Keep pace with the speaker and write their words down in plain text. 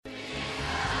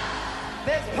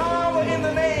There's power in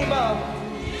the name of.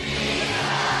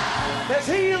 There's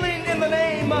healing in the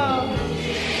name of.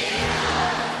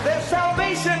 There's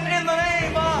salvation in the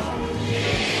name of.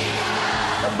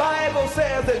 The Bible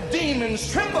says that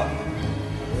demons tremble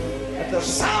at the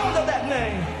sound of that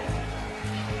name.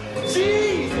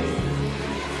 Jesus.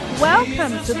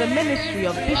 Welcome to the ministry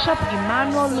of Bishop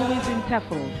Emmanuel Louis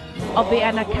Intefel of the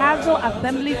Anagkazo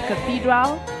Assemblies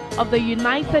Cathedral of the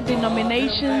United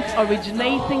Denominations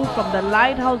originating from the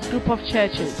Lighthouse Group of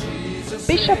Churches.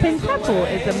 Bishop Intefel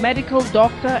is a medical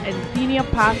doctor and senior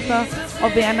pastor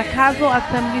of the Anagkazo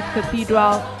Assemblies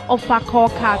Cathedral of Fakor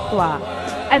Katwa,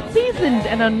 a seasoned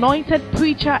and anointed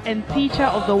preacher and teacher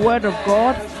of the Word of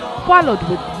God, followed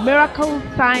with miracles,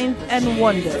 signs, and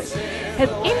wonders. His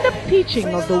in-depth teaching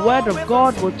of the Word of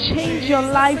God will change your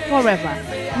life forever.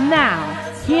 Now,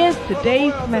 here's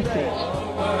today's message.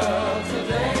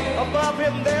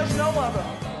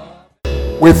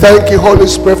 We thank you, Holy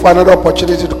Spirit, for another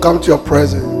opportunity to come to your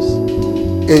presence.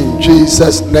 In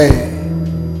Jesus'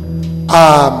 name.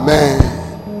 Amen.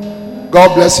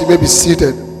 God bless you. You may be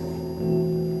seated.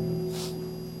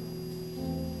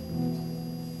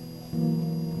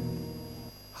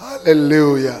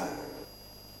 Hallelujah.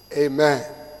 Amen.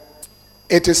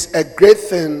 It is a great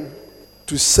thing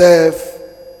to serve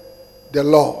the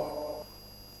Lord.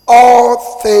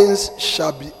 All things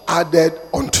shall be added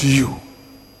unto you.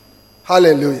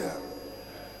 Hallelujah.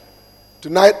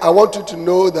 Tonight I want you to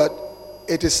know that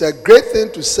it is a great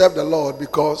thing to serve the Lord,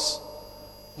 because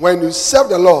when you serve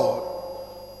the Lord,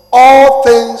 all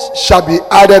things shall be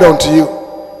added unto you.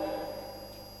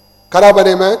 Can I have an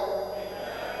amen?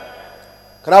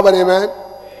 Can I have an amen?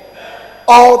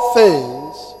 All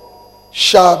things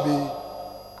shall be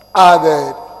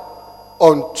added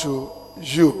unto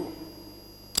you.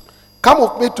 Come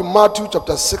with me to Matthew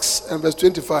chapter 6 and verse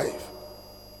 25.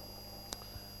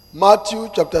 Matthew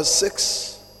chapter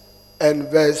 6 and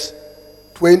verse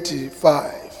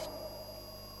 25.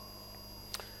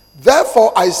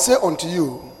 Therefore I say unto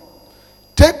you,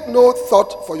 take no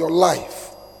thought for your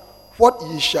life, what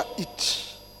ye shall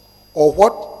eat, or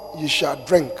what ye shall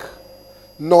drink,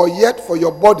 nor yet for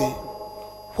your body,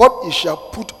 what ye shall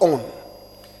put on.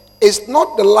 Is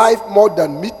not the life more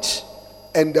than meat,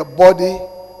 and the body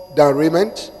than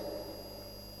raiment?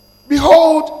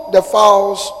 Behold the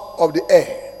fowls of the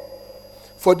air,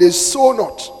 for they sow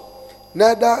not,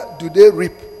 neither do they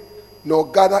reap, nor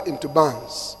gather into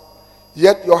barns,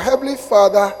 yet your heavenly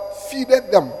Father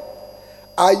feedeth them.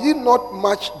 Are ye not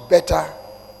much better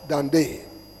than they?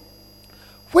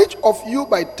 Which of you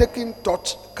by taking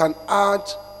thought can add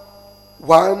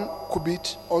 1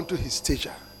 cubit unto his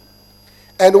stature?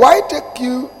 And why take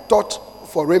you thought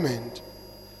for raiment?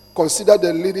 Consider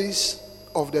the lilies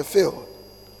of the field,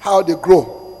 how they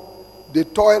grow. They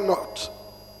toil not,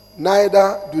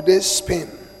 neither do they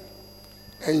spin.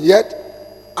 And yet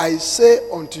I say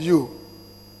unto you,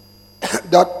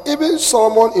 that even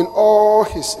Solomon in all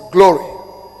his glory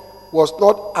was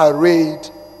not arrayed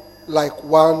like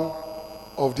one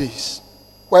of these.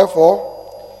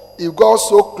 Wherefore, if God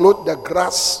so clothed the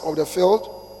grass of the field,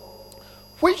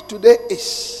 which today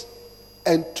is,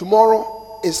 and tomorrow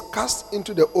is cast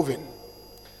into the oven,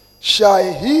 shall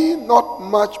he not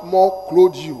much more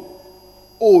clothe you,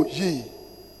 O ye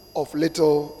of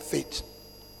little faith?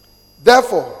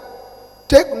 Therefore,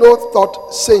 take no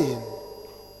thought, saying,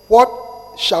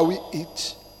 what shall we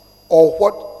eat, or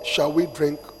what shall we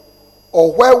drink,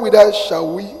 or wherewithal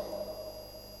shall we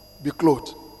be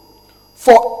clothed?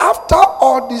 For after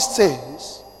all these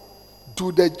things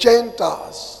do the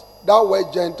Gentiles, that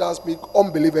word Gentiles mean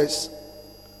unbelievers,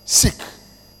 seek.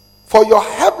 For your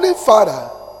heavenly Father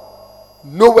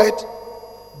knoweth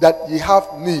that ye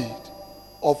have need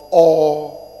of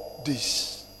all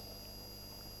this.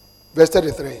 Verse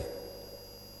 33.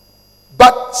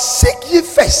 But seek ye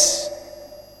first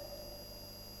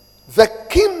the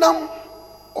kingdom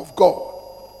of God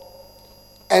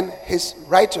and his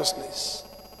righteousness,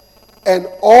 and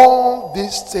all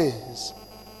these things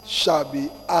shall be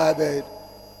added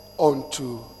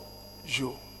unto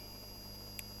you.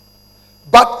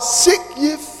 But seek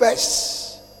ye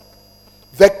first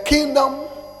the kingdom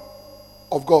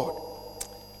of God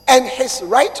and his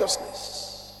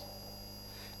righteousness,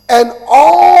 and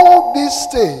all these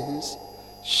things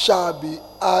shall be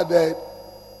added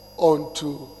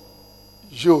unto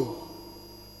you.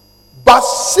 But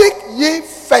seek ye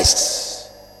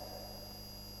first.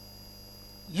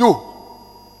 You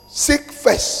seek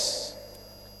first.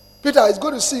 Peter, it's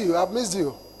good to see you. I've missed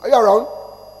you. Are you around?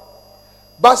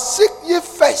 But seek ye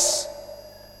first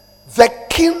the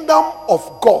kingdom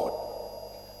of God.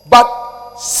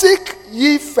 But seek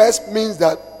ye first means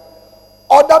that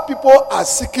other people are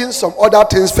seeking some other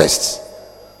things first.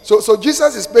 So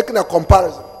Jesus is making a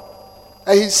comparison.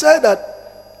 And he said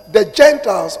that the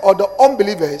Gentiles or the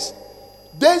unbelievers,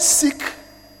 they seek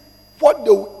what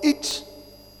they will eat,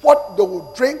 what they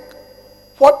will drink,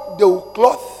 what they will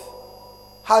clothe.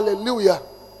 Hallelujah.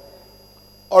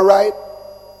 All right.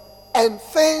 And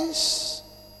things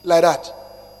like that.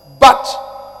 But,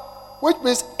 which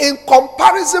means in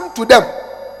comparison to them,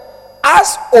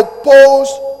 as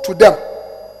opposed to them,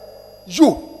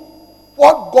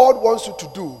 what God wants you to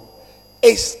do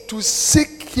is to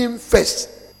seek him first.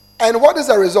 And what is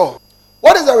the result?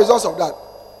 What is the result of that?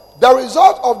 The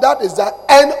result of that is that,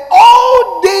 and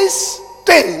all these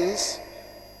things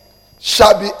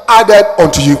shall be added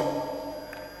unto you.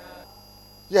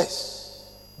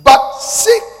 Yes. But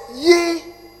seek ye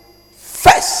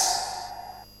first.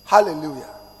 Hallelujah.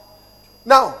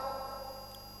 Now,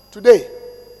 today,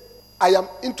 I am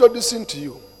introducing to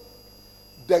you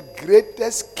the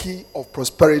greatest key of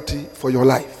prosperity for your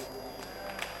life.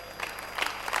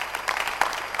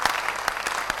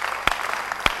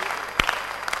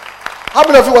 How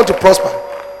many of you want to prosper?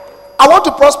 I want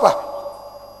to prosper.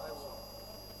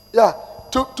 Yeah.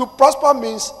 To prosper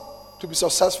means to be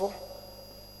successful,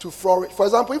 to flourish. For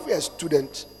example, if you're a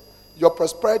student, your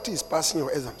prosperity is passing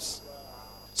your exams.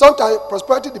 Sometimes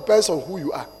prosperity depends on who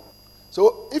you are.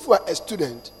 So if you are a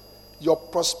student, your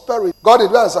prosperity, God,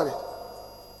 did you understand it?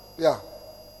 Yeah.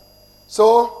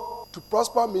 So to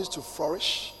prosper means to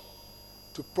flourish.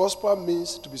 To prosper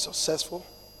means to be successful.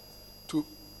 To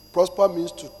prosper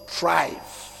means to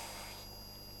thrive.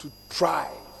 To thrive.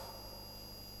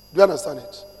 Do you understand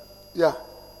it? Yeah.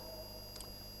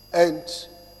 And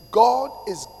God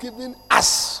is giving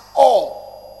us all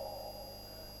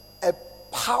a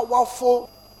powerful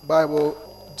Bible.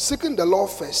 Seeking the Lord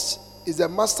first is a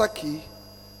master key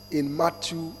in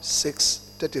Matthew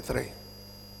 6:33.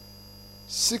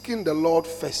 Seeking the Lord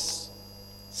first.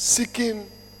 Seeking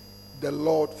the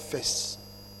Lord first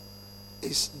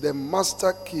is the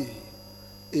master key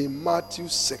in Matthew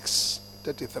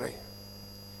 6:33.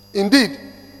 Indeed,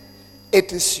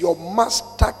 it is your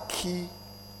master key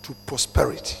to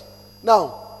prosperity.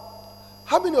 Now,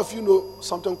 how many of you know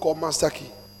something called master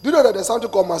key? Do you know that there's something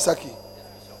called master key?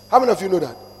 How many of you know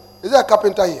that? Is there a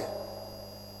carpenter here?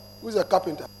 Who's a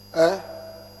carpenter?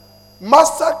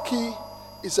 Master key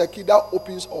is a key that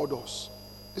opens all doors.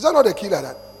 Is that not a key like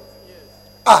that?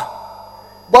 Yes.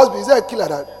 Bosby, is there a key like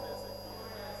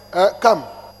that? Come.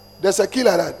 There's a key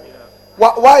like that.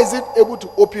 Yeah. Why is it able to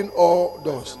open all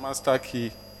doors? The master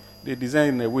key, they design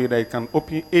in a way that it can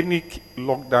open any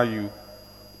lock that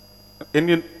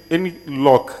any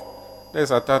lock that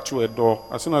is attached to a door.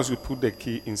 As soon as you put the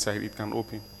key inside, it can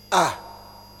open.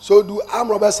 So do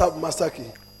armed robbers have master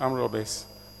key? Armed robbers.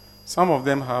 Some of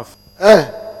them have.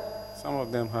 Some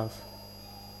of them have.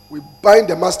 We bind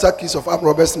the master keys of armed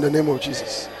robbers in the name of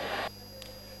Jesus.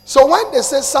 So when they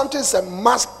say something is a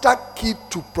master key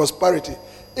to prosperity,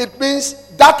 it means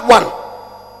that one,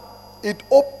 it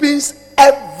opens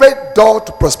every door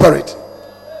to prosperity.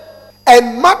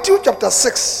 And Matthew chapter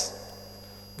 6,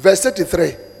 verse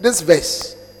 33, this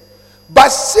verse, but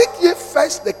seek ye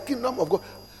first the kingdom of God.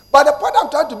 But the point I'm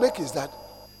trying to make is that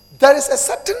there is a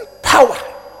certain power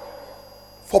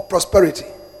for prosperity.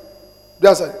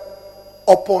 There's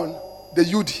upon the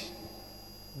UD,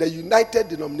 the United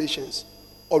Denominations,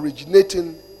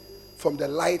 originating from the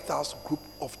Lighthouse group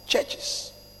of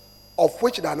churches, of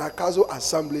which the Anagkazo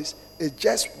Assemblies is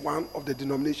just one of the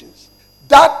denominations.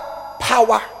 That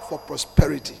power for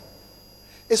prosperity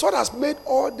is what has made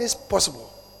all this possible.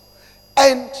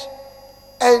 And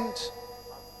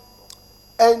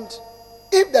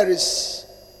if there is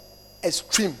a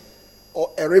stream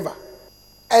or a river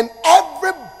and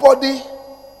everybody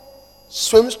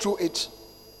swims through it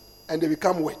and they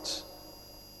become wet,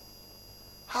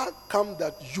 how come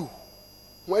that you,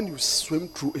 when you swim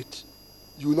through it,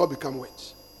 you will not become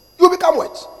wet? You become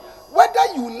wet.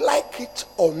 Whether you like it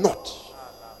or not,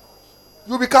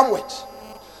 you become wet.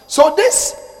 So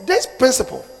this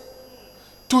principle,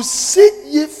 to seek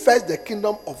ye first the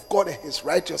kingdom of God and his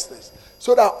righteousness,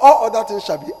 so that all other things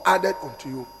shall be added unto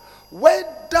you.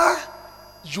 Whether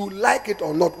you like it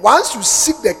or not, once you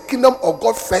seek the kingdom of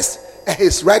God first and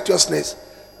his righteousness,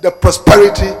 the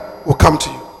prosperity will come to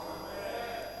you.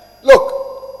 Look,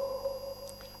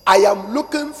 I am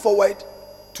looking forward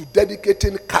to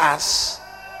dedicating cars,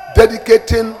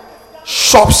 dedicating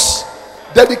shops,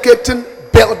 dedicating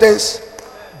buildings,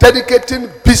 dedicating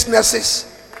businesses.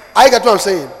 I get what I'm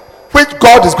saying? Which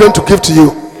God is going to give to you.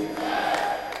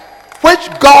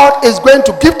 Which God is going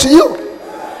to give to you.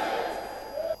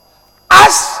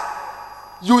 As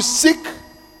you seek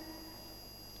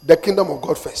the kingdom of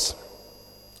God first.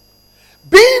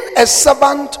 Being a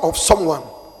servant of someone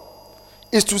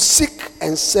is to seek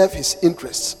and serve his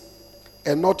interests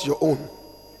and not your own.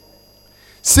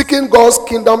 Seeking God's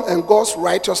kingdom and God's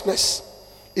righteousness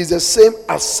is the same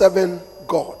as serving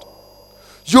God.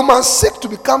 You must seek to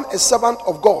become a servant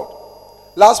of God.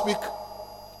 Last week,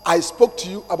 I spoke to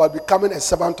you about becoming a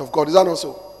servant of God. Is that not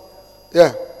so?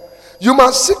 Yeah. You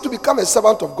must seek to become a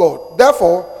servant of God.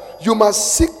 Therefore, you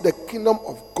must seek the kingdom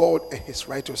of God and his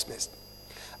righteousness.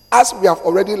 As we have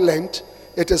already learned,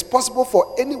 it is possible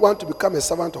for anyone to become a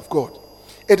servant of God.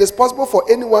 It is possible for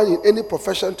anyone in any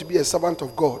profession to be a servant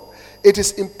of God. It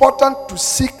is important to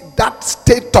seek that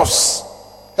status.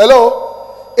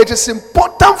 Hello? It is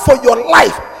important for your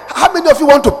life. How many of you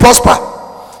want to prosper?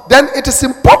 Then it is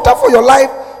important for your life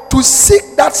to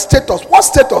seek that status. What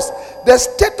status? The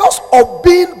status of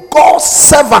being God's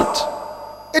servant.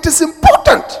 It is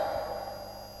important.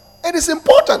 It is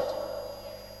important.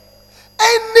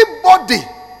 Anybody,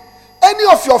 any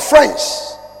of your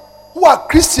friends who are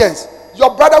Christians,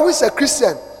 your brother who is a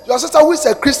Christian, your sister who is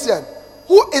a Christian,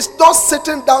 who is not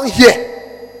sitting down here,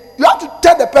 you have to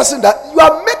tell the person that you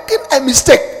are making a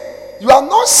mistake. You are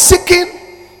not seeking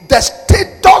the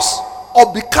status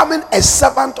of becoming a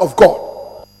servant of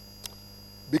God.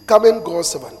 Becoming God's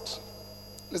servant.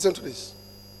 Listen to this.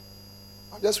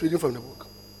 I'm just reading from the book.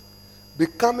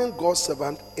 Becoming God's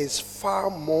servant is far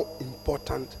more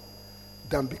important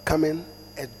than becoming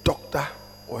a doctor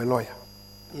or a lawyer.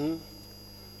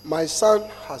 My son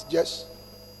has just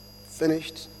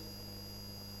finished,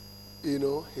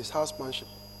 his housemanship.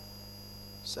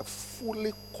 He's a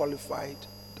fully qualified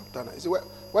doctor now. You see,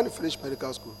 when you finish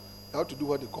medical school, you have to do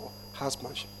what they call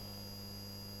housemanship.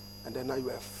 And then now you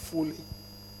are a fully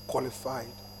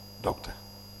qualified doctor.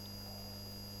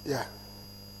 Yeah.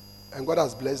 And God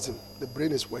has blessed him. The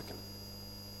brain is working.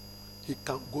 He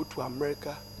can go to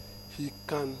America. He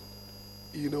can,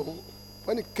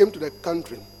 when he came to the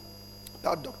country,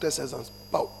 that doctor says,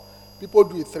 pow. People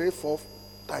do it 3-4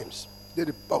 times. They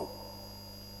did pow.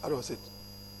 That was it.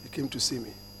 He came to see me.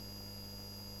 He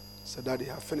said, Daddy,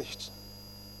 I have finished.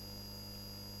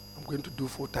 I'm going to do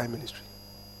full-time ministry.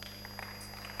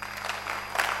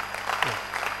 Yeah.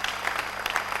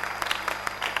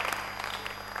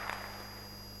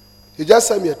 He just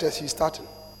sent me a test. He's starting.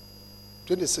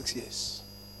 26 years.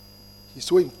 He's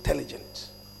so intelligent.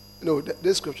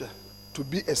 This scripture, to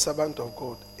be a servant of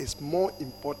God is more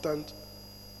important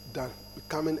than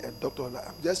becoming a doctor.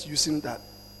 I'm just using that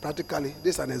practically.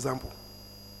 This is an example.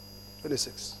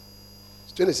 26.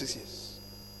 It's 26 years.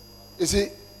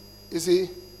 You see,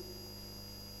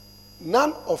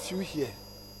 none of you here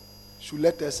should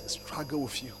let us struggle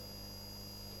with you.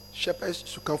 Shepherds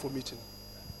should come for meeting.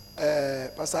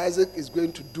 Pastor Isaac is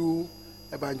going to do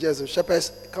evangelism.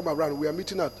 Shepherds, come around. We are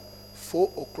meeting at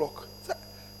 4 o'clock.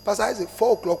 Pastor Isaac,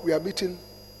 4 o'clock we are meeting.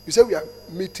 You say we are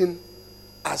meeting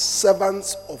as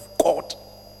servants of God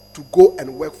to go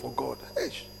and work for God.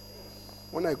 Hey,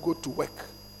 when I go to work,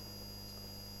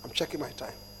 I'm checking my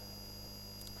time.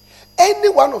 Any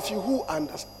one of you who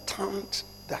understand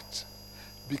that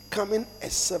becoming a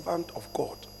servant of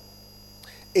God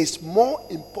is more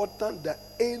important than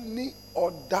any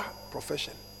other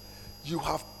profession, you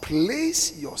have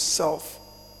placed yourself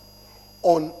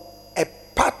on a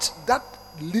path that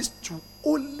leads to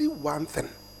only one thing: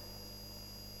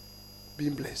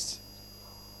 being blessed,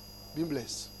 being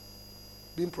blessed,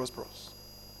 being prosperous.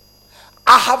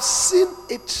 I have seen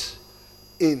it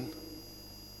in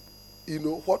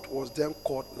what was then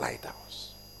called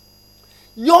Lighthouse.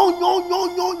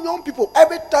 Young people.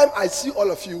 Every time I see all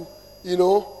of you, do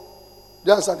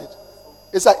you understand it?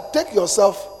 It's like take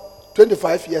yourself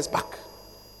 25 years back.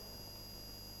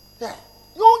 Yeah.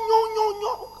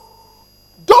 Young.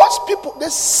 Those people, the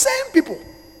same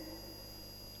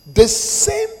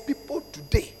people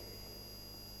today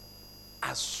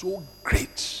are so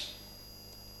great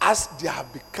as they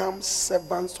have become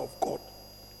servants of God,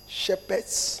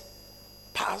 shepherds,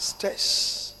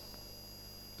 pastors,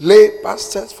 lay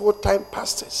pastors, full-time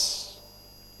pastors.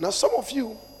 Now some of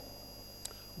you,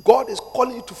 God is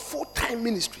calling you to full-time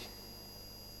ministry.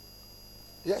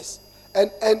 Yes.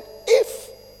 And if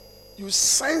you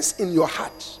sense in your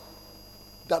heart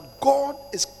that God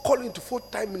is calling you to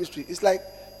full-time ministry, it's like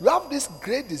you have this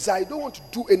great desire. You don't want to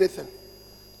do anything,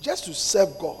 just to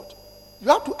serve God. You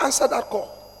have to answer that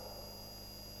call.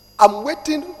 I'm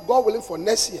waiting, God willing, for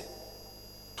next year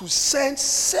to send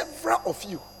several of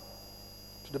you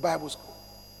to the Bible school.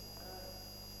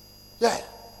 Yeah,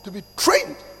 to be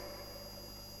trained.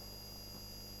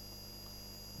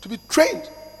 To be trained.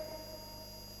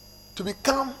 To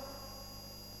become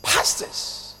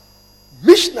pastors.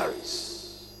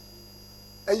 missionaries,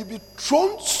 and you be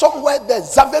thrown somewhere there,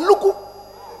 Zaveluku.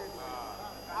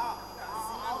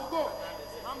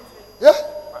 Yeah?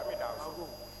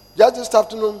 Just this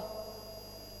afternoon,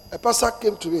 a pastor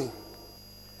came to me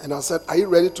and I said, "Are you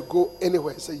ready to go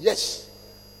anywhere?" He said, "Yes,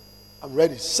 I'm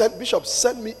ready. Bishop,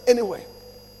 send me anywhere.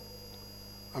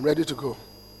 I'm ready to go."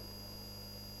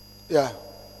 Yeah.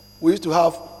 We used to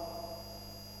have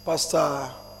Pastor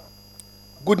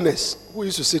Goodness, who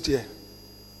used to sit here.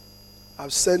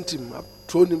 I've sent him, I've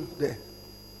thrown him there.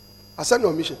 I sent him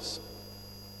on missions.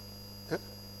 Yeah?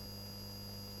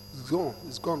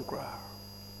 It's gone, cry.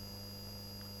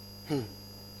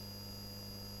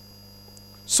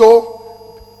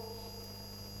 So,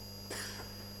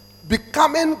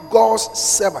 becoming God's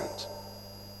servant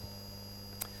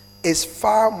is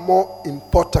far more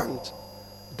important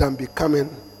than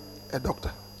becoming a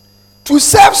doctor. To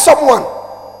serve someone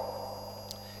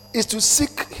is to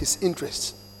seek his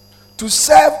interest. To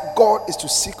serve God is to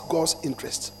seek God's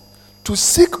interest. To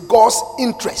seek God's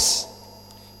interest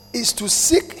is to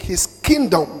seek his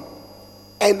kingdom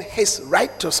and his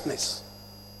righteousness.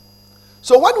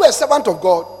 So when you are a servant of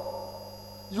God,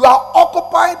 you are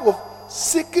occupied with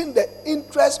seeking the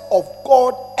interest of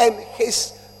God and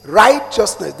his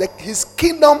righteousness, his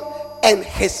kingdom and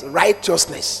his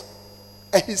righteousness.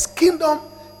 And his kingdom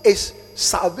is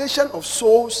salvation of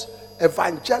souls,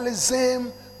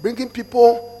 evangelism, bringing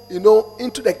people,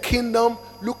 into the kingdom,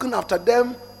 looking after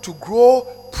them to grow,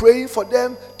 praying for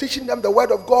them, teaching them the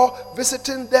word of God,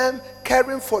 visiting them,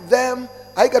 caring for them.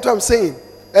 I get what I'm saying?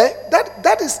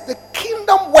 That is the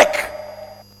kingdom work.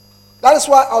 That is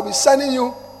why I'll be sending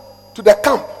you to the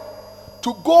camp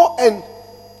to go and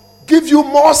give you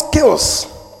more skills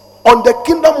on the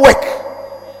kingdom work.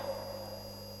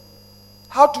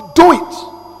 How to do it.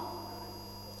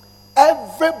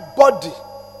 Everybody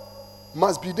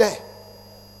must be there.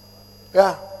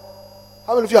 Yeah.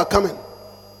 How many of you are coming?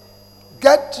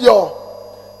 Get your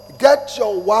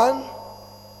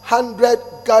 100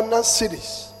 Ghana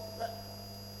cedis.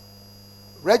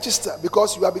 Register,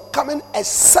 because you are becoming a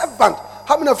servant.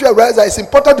 How many of you realize that it's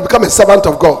important to become a servant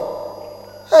of God?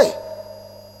 Hey,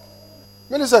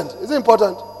 Millicent, is it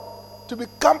important to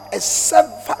become a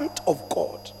servant of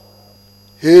God?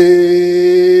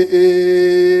 Hey,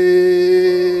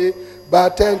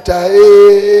 batenta,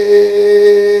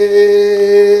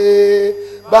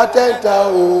 batenta,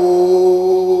 oh,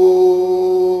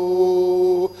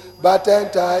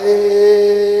 batenta,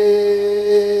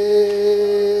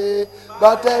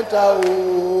 batenta,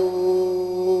 oh.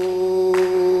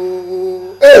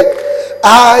 Hey,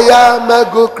 I am a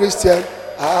good Christian.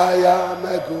 I am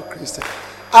a good Christian.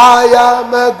 I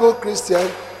am a good Christian.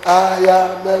 I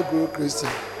am a good Christian.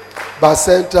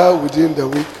 Bacenta within the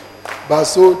week.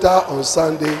 Basota on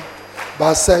Sunday.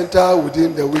 Bacenta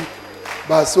within the week.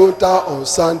 Basota on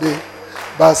Sunday.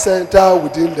 Bacenta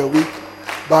within the week.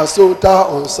 Basota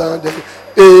on Sunday.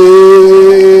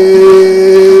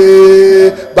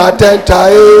 Batenta,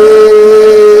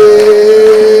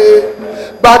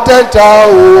 batenta,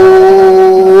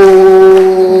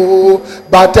 oh,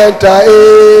 batenta,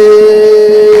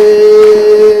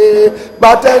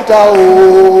 batenta, oh.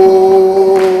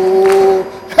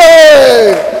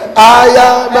 Hey, I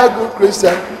am a good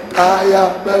Christian. I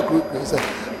am a good Christian.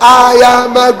 I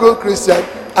am a good Christian.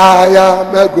 I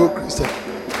am a good Christian.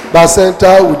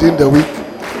 Bacenta within the week.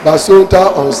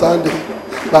 Basota on Sunday.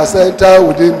 Bacenta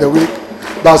within the week.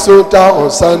 Basota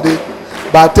on Sunday.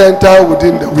 Batenta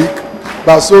within the week.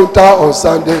 Basota on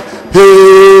Sunday. Hey,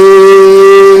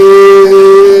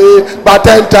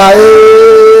 batenta,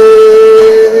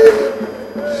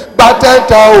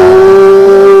 batenta, oh,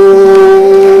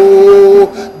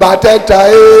 batenta,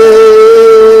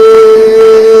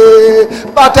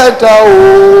 batenta, oh.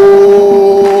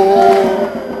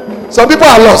 Some people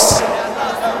are lost.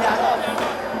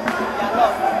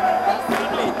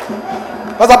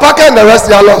 Pastor Parker and the rest,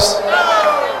 they are lost.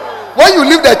 When you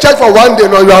leave the church for one day,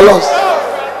 no, you are lost.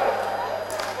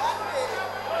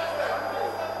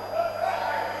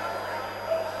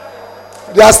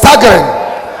 They are staggering.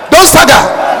 Don't stagger.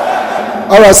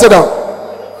 All right, sit down.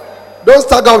 Don't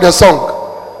stagger with the song.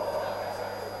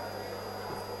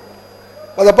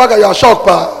 Pastor Parker, you are shocked,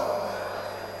 pa.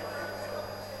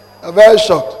 I'm very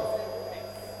shocked.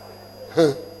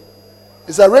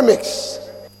 It's a remix.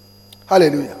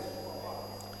 Hallelujah.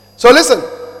 So listen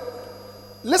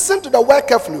to the word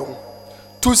carefully.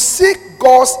 To seek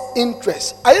God's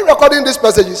interest. Are you recording these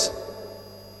messages?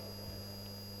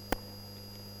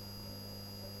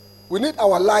 We need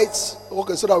our lights,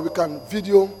 okay, so that we can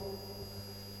video.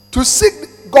 To seek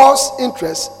God's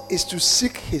interest is to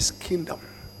seek his kingdom.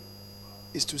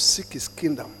 is to seek his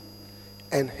kingdom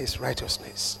and his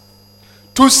righteousness.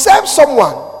 To serve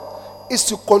someone is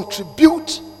to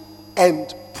contribute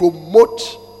and promote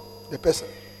the person.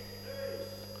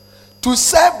 To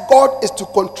serve God is to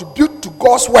contribute to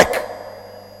God's work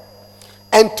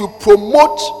and to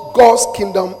promote God's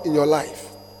kingdom in your life.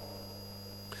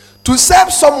 To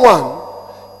serve someone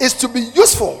is to be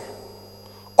useful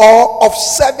or of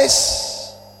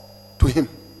service to him.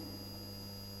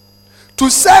 To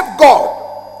serve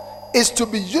God is to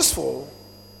be useful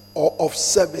or of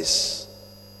service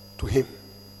to him.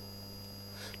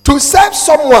 To serve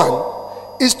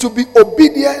someone is to be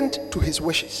obedient to his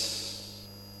wishes.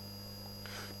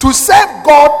 To serve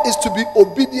God is to be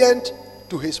obedient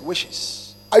to his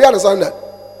wishes. Are you understand that?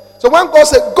 So when God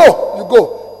said go, you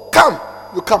go. Come,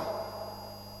 you come.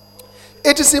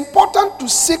 It is important to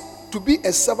seek to be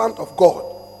a servant of God.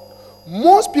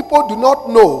 Most people do not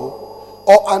know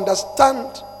or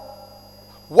understand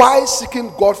why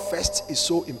seeking God first is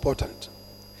so important.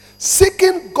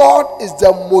 Seeking God is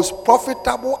the most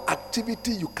profitable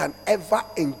activity you can ever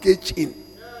engage in.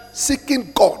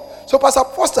 Seeking God. So Pastor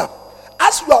Foster,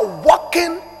 as you are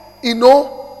walking,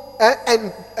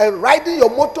 and riding your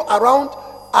motor around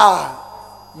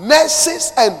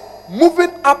nurses and moving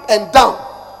up and down,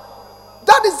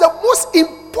 that is the most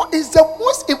important, is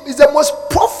the most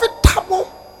profitable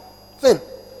thing,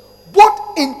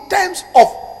 both in terms of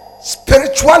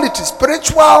spirituality,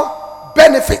 spiritual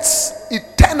benefits,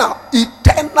 eternal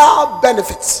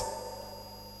benefits,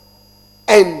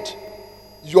 and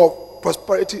your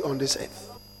prosperity on this earth.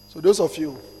 So those of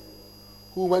you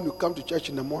who, when you come to church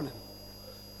in the morning,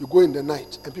 you go in the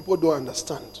night and people don't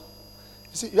understand,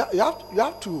 you see, you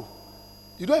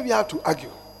don't even have to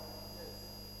argue,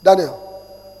 Daniel,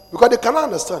 because they cannot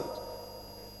understand.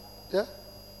 Yeah?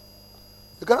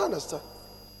 They cannot understand.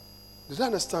 They don't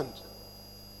understand.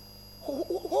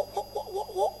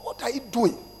 What are you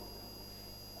doing?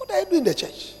 What are you doing in the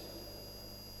church?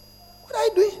 What are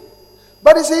you doing?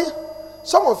 But you see,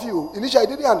 some of you initially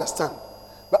didn't understand.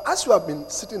 But as you have been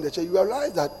sitting in the church, you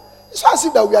realize that it's as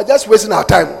if that we are just wasting our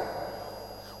time.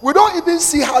 We don't even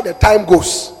see how the time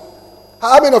goes.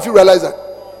 How many of you realize that?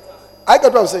 I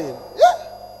get what I'm saying. Yeah.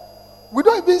 We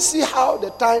don't even see how the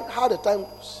time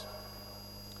goes.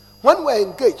 When we're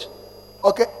engaged,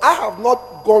 okay, I have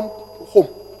not gone home.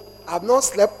 I have not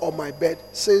slept on my bed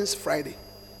since Friday.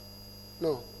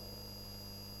 No.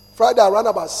 Friday around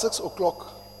about 6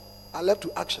 o'clock, I left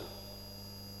to Action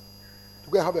to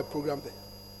go and have a program there.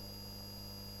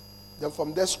 Then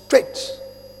from there straight,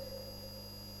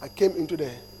 I came into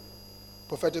the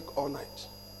prophetic all night.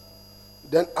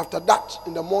 Then after that,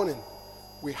 in the morning,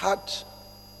 we had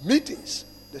meetings,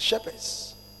 the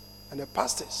shepherds and the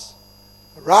pastors,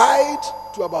 right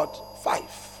to about 5.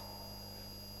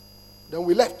 Then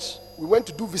we left. We went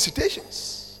to do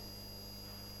visitations.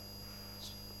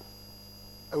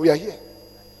 And we are here.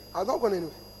 I'm not going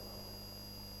anywhere.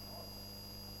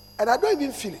 And I don't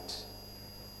even feel it.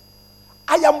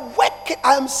 I am working,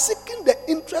 I am seeking the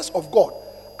interest of God.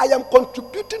 I am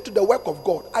contributing to the work of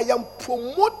God. I am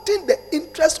promoting the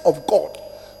interest of God.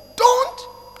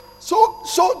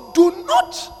 So do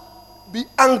not be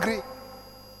angry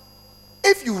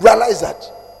if you realize that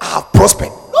I have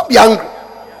prospered. Don't be angry.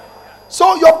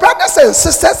 So your brothers and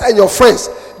sisters and your friends,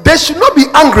 they should not be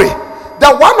angry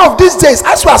that one of these days,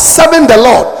 as you are serving the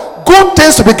Lord, good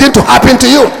things will begin to happen to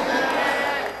you.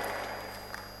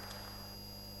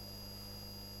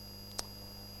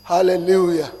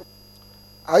 Hallelujah.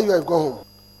 How you have gone home?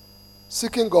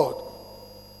 Seeking God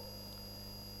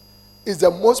is the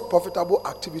most profitable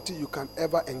activity you can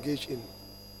ever engage in.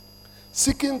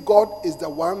 Seeking God is the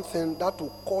one thing that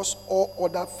will cause all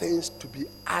other things to be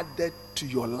added to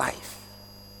your life.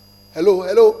 Hello.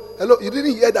 You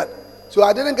didn't hear that. So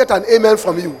I didn't get an amen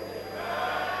from you.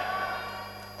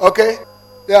 Okay?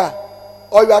 Yeah.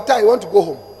 Or you are tired, you want to go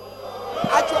home.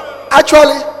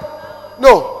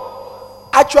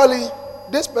 Actually,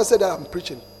 this person that I'm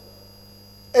preaching,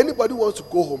 anybody who wants to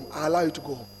go home, I allow you to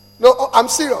go home. No, I'm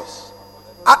serious.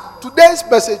 Today's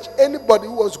message, anybody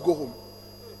who wants to go home,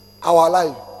 I will allow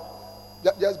you.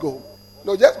 Just go home.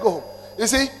 No, just go home. You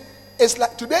see, it's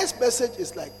like today's message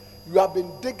is like you have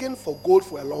been digging for gold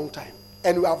for a long time,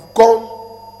 and you have gone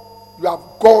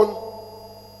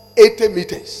 80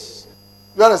 meters.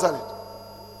 You understand it?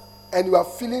 And you are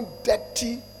feeling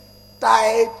dirty,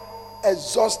 tired,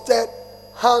 exhausted,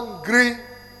 hungry,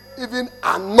 even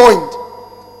annoyed.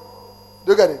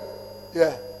 Do you get it?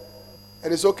 Yeah.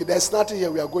 And it's okay. There's nothing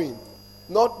here. We are going.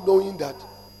 Not knowing that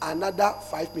another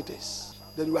 5 meters,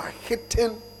 then you are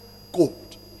hitting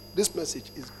gold. This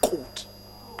message is gold.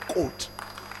 Gold.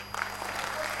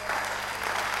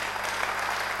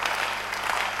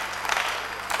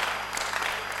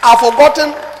 I've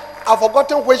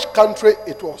forgotten which country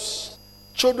it was.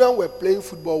 Children were playing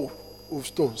football with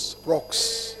stones,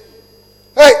 rocks.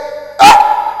 Hey!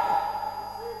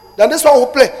 Ah! Then this one will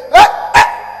play. Hey!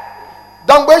 Ah!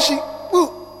 Dangbeshi.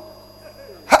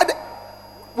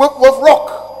 With rock.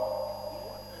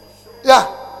 Yeah.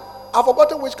 I've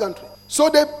forgotten which country. So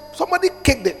somebody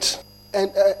kicked it.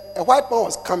 And a white man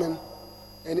was coming.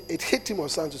 And it hit him or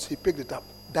something. So he picked it up.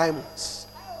 Diamonds.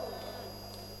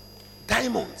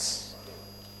 Diamonds.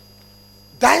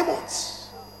 Diamonds.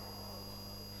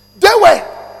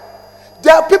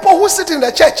 There are people who sit in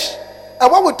the church,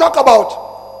 and when we talk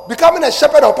about becoming a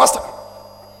shepherd or pastor,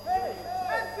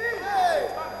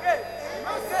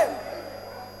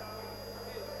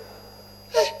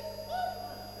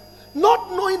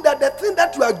 not knowing that the thing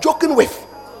that you are joking with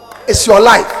is your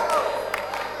life.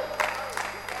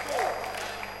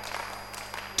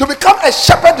 To become a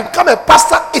shepherd, to become a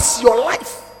pastor, is your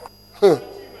life.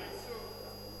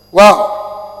 Wow.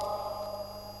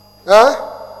 Huh?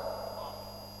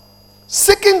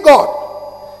 Seeking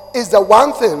God is the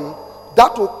one thing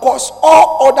that will cause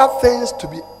all other things to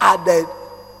be added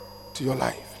to your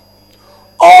life.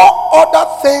 All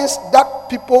other things that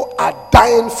people are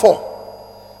dying for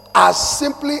are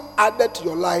simply added to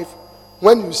your life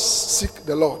when you seek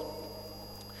the Lord.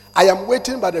 I am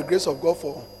waiting by the grace of God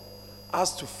for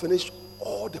us to finish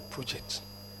all the projects.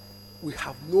 We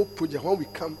have no project. When we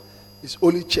come, it's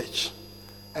only church.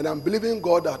 And I'm believing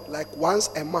God that like once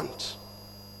a month,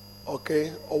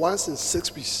 okay, or once in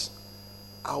 6 weeks,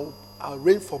 I'll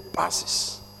arrange for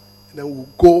buses. And then we'll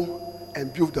go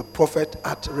and build the prophet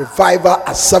at Revival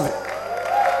at 7.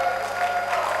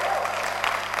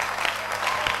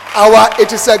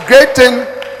 It is a great thing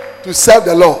to serve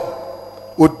the Lord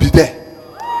would be there.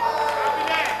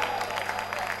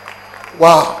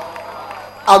 Wow.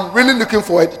 I'm really looking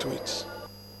forward to it.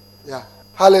 Yeah.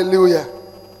 Hallelujah.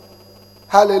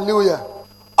 Hallelujah.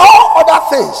 All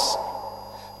other things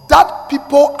that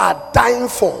people are dying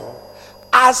for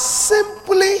are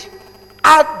simply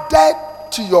added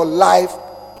to your life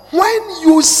when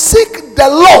you seek the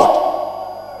Lord.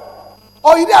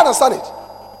 Oh, you didn't understand it?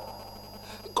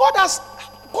 God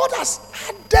has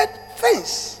added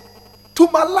things to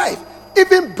my life.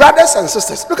 Even brothers and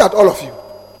sisters. Look at all of you.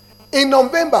 In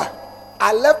November,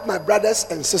 I left my brothers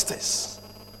and sisters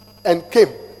and came.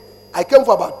 I came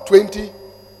for about 20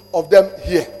 of them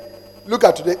here. Look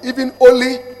at today. Even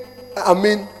only,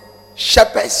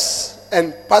 shepherds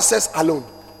and pastors alone.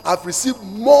 I've received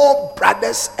more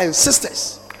brothers and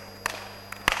sisters.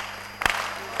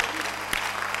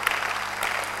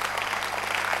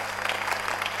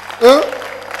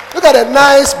 Look at a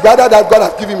nice brother that God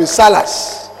has given me,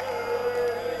 Salas.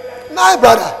 Nice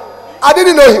brother. I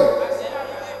didn't know him.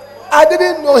 I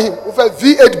didn't know him with a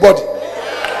V8 body.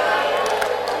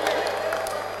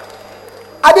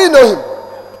 I didn't know him.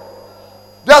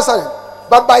 Do you understand?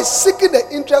 But by seeking the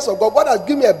interest of God, God has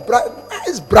given me a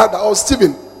nice brother, or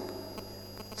Stephen.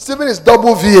 Stephen is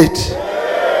double V8.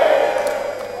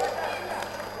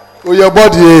 Oh, your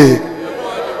body.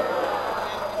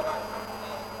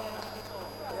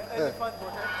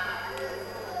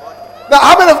 Now,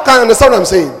 how many of you can understand what I'm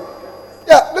saying?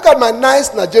 Yeah, look at my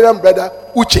nice Nigerian brother,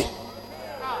 Uche,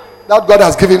 that God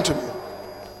has given to me.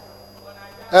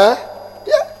 Yeah.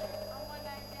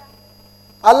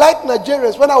 I like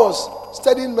Nigerians. When I was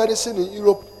studying medicine in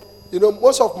Europe,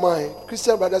 most of my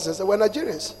Christian brothers and sisters were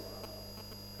Nigerians.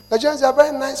 Nigerians are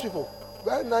very nice people.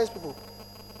 Very nice people.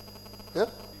 Yeah?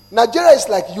 Nigeria is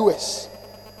like US.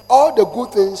 All the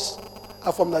good things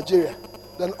are from Nigeria.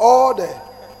 Then all the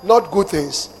not good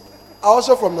things are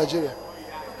also from Nigeria.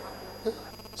 Yeah?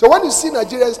 So when you see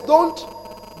Nigerians, don't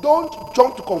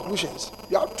jump to conclusions.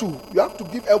 You have to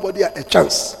give everybody a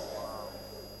chance.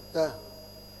 Yeah.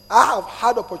 I have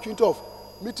had the opportunity of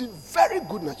meeting very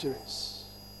good Nigerians.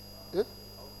 Yeah?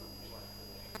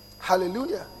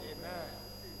 Hallelujah. Amen.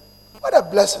 What a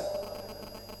blessing.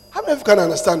 How many of you can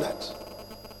understand that?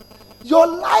 Your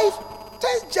life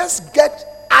doesn't just get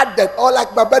added, or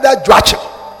like my brother Joachim.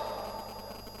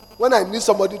 When I need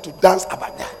somebody to dance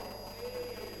about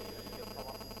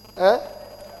that.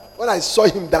 When I saw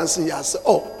him dancing, I said,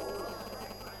 oh,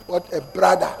 what a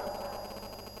brother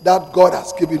that God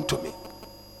has given to me.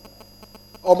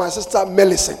 Or my sister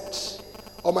Millicent,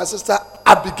 or my sister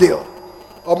Abigail,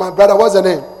 or my brother, what's the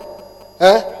name?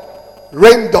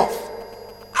 Raindorf.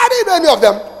 I didn't know any of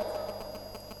them.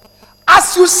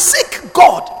 As you seek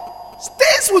God,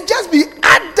 things will just be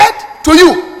added to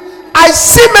you. I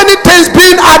see many things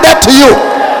being added to you.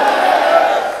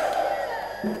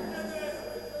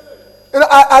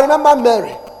 I remember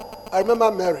Mary.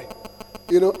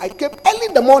 I came early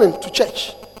in the morning to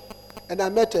church. And I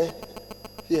met her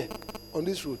here on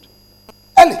this road.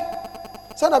 Early.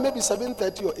 Sunday maybe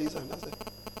 7:30 or 8. And I said,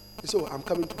 so I'm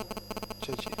coming to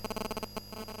church here.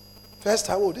 First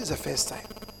time, this is the first time.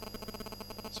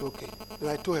 So okay. Then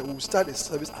I told her we'll start the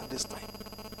service at this time.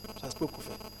 So I spoke with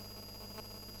her.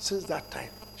 Since that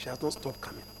time, she has not stopped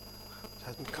coming. She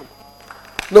has been coming.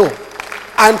 No.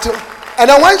 And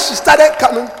then when she started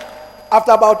coming,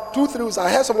 after about 2-3 weeks, I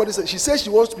heard somebody say, she says she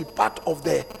wants to be part of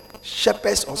the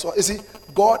shepherds also. You see,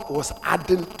 God was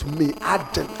adding to me,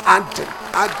 adding.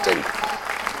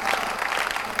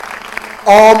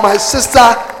 Oh, my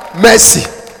sister Mercy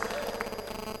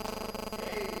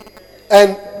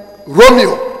and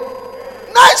Romeo,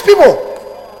 nice people.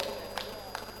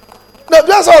 No,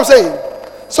 that's what I'm saying.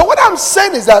 So what I'm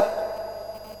saying is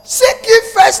that seek ye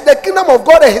first the kingdom of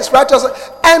God and his righteousness,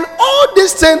 and all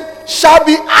these things shall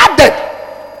be added.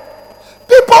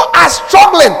 People are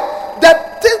struggling. The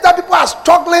things that people are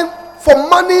struggling for: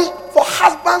 money, for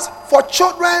husbands, for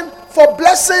children, for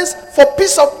blessings, for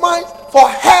peace of mind, for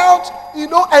health,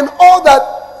 and all that.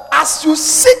 As you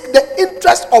seek the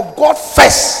interest of God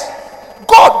first,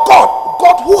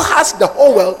 God who has the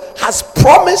whole world has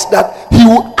promised that he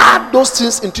will add those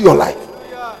things into your life.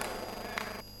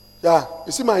 Yeah,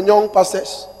 you see my young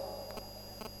pastors,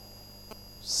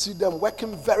 see them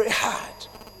working very hard.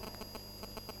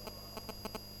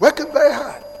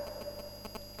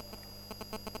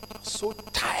 So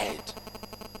tired.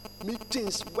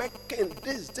 Meetings, working,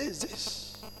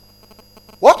 this.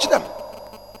 Watch them.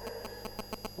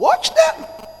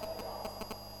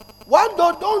 One,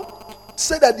 don't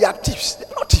say that they are thieves. They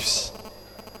are not thieves.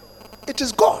 It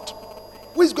is God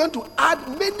who is going to add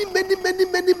many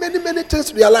things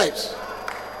to their lives.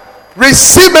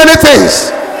 Receive many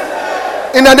things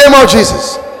in the name of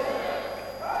Jesus.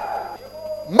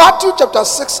 Matthew chapter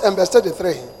 6 and verse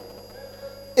 33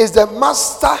 is the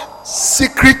master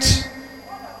secret.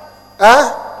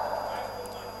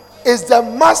 Is the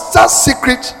master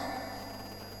secret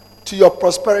to your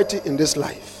prosperity in this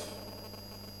life.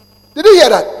 Did you hear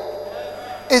that?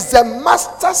 It's the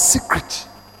master secret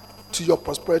to your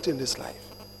prosperity in this life.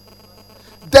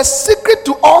 The secret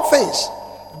to all things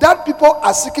that people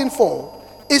are seeking for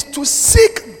is to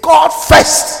seek God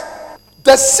first.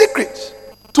 The secret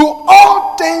to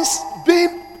all things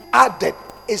being added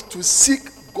is to seek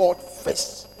God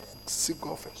first. Seek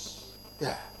God first.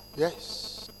 Yeah.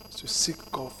 Yes. To seek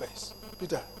God first.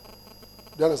 Peter,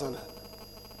 do you understand that?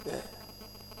 Yeah.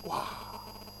 Wow.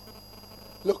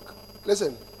 Look,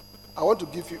 listen. I want to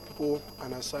give you people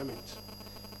an assignment.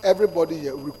 Everybody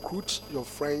here, recruit your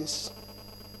friends,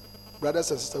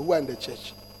 brothers and sisters who are in the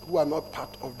church, who are not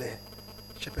part of the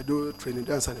Shepherd training. Do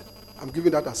you understand it? I'm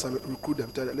giving that assignment. Recruit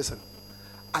them. Tell them, listen,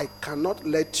 I cannot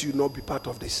let you not be part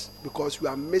of this because you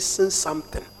are missing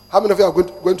something. How many of you are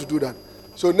going to do that?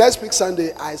 So next week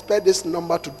Sunday, I expect this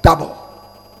number to double.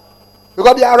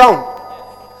 Because they are around.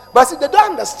 But see, they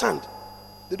don't understand.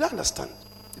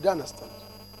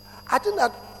 I think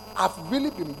that I've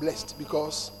really been blessed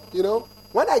because,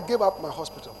 when I gave up my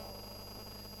hospital,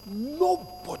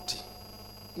 nobody,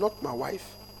 not my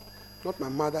wife, not my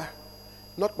mother,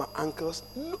 not my uncles,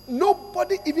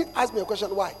 nobody even asked me a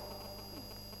question, why?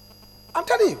 I'm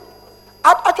telling you.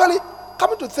 I've actually,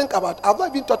 coming to think about it, I've not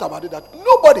even thought about it, that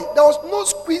nobody, there was no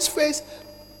squeeze face,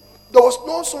 there was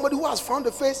no somebody who has found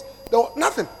the face, there was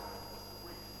nothing.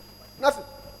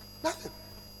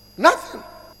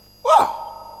 Wow.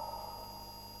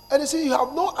 And you see, you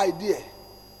have no idea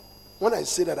when I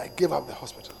say that I gave up the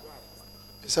hospital.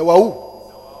 It's a wahoo.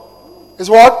 It's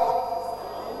what?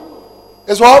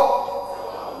 It's what?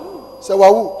 It's a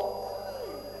wahoo.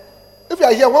 If you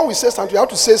are here, when we say something, you have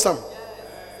to say something.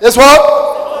 It's what?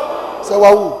 It's a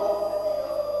wahoo.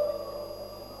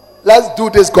 Let's do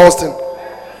this God thing.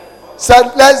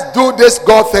 Said, let's do this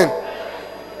God thing.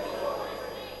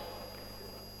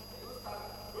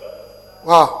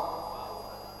 Wow.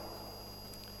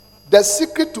 The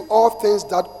secret to all things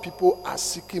that people are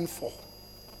seeking for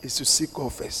is to seek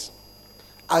God first.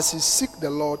 As you seek the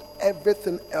Lord,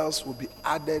 everything else will be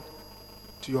added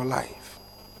to your life.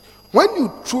 When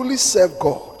you truly serve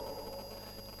God,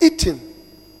 eating,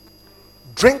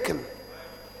 drinking,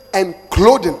 and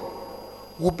clothing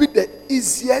will be the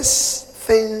easiest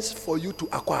things for you to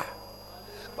acquire.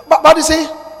 But you see,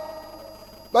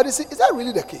 is that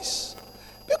really the case?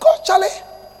 Because, Charlie,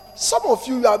 some of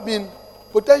you have been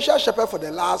potential shepherd for the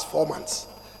last 4 months.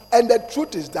 And the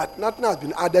truth is that nothing has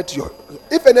been added to your.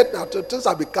 If anything, things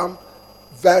have become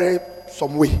very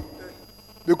some way.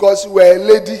 Because you were a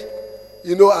lady,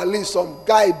 at least some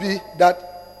guy be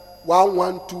that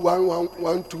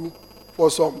 112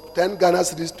 for some 10 Ghana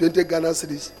cedis, 20 Ghana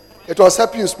cedis. It was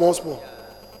helping you small.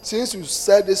 Since you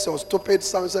said this was stupid,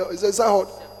 something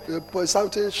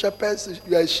shepherds,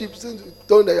 you are a sheep. Since you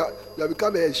told that you have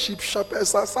become a sheep shepherd,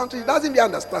 something he doesn't even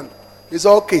understand. It's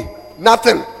okay,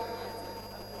 nothing.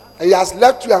 And he has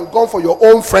left you and gone for your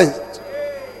own friends.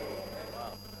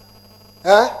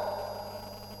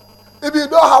 If you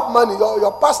don't have money,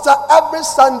 your pastor every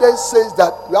Sunday says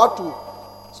that you have to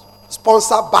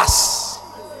sponsor bus.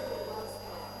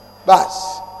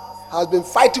 Bus has been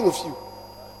fighting with you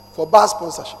for bus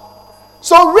sponsorship.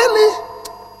 So really,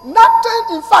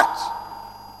 nothing. In fact,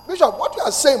 Bishop, what you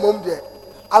are saying, Mom, there,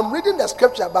 I'm reading the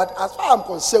scripture, but as far as I'm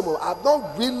concerned, I've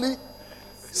not really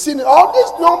seen all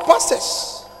these known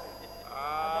pastors.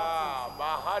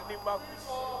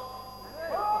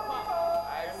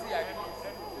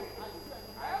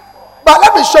 But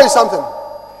let me show you something.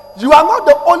 You are not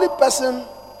the only person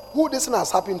who this thing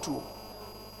has happened to,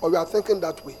 or you are thinking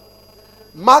that way.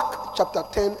 Mark chapter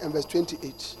 10 and verse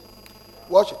 28.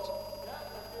 Watch it.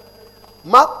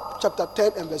 Mark chapter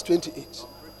 10 and verse 28.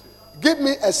 Give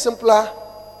me a simpler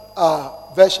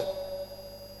version.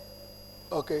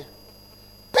 Okay.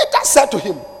 Peter said to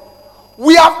him,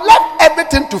 we have left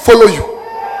everything to follow you.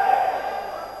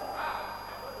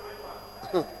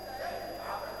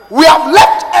 We have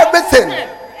left everything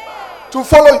to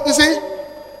follow you. You see,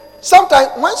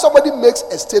 sometimes when somebody makes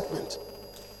a statement,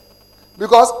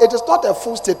 because it is not a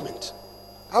full statement.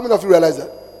 How many of you realize that?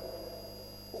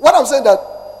 What I'm saying that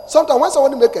sometimes when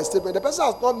somebody makes a statement, the person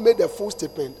has not made a full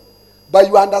statement, but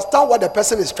you understand what the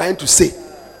person is trying to say.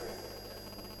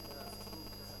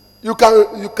 You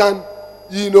can,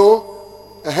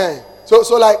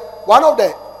 So like one of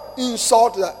the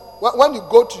insults that when you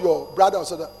go to your brother or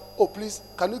so that, oh please,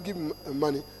 can you give me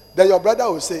money? Then your brother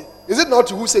will say, is it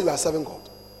not you who say you are serving God?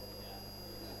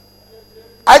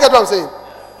 I get what I'm saying.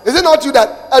 Is it not you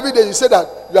that every day you say that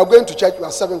you are going to church, you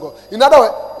are serving God? In other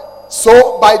words,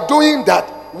 so by doing that,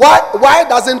 why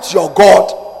doesn't your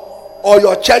God or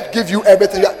your church give you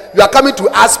everything? You are coming to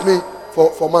ask me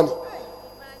for money.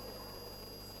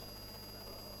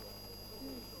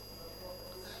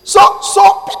 So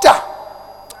Peter,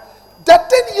 the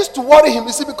thing used to worry him,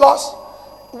 you see, because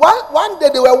one day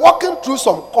they were walking through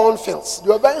some cornfields. They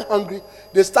were very hungry.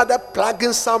 They started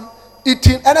plugging some,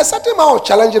 eating, and a certain man was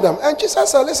challenging them. And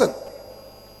Jesus said, listen,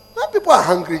 when people are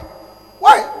hungry,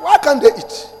 why can't they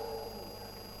eat?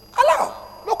 Allow.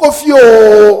 No confuse.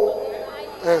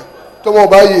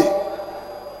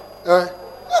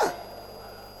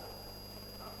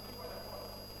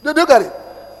 Did you get it?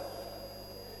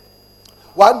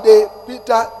 One day,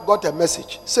 Peter got a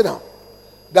message, sit down,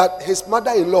 that his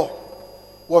mother-in-law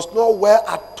was not well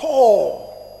at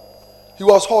all. He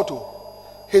was hot.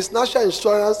 His national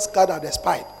insurance card had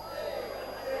expired.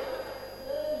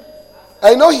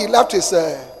 I know he left his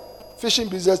fishing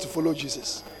business to follow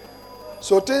Jesus.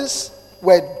 So things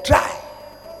were dry.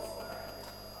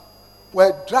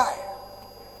 But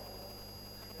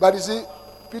you see,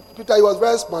 Peter, he was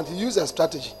very smart. He used a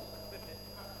strategy.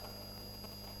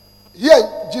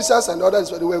 Here, Jesus and others,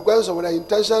 they were going somewhere. The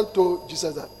intention told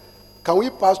Jesus that, can we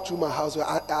pass through my house?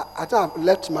 I think I've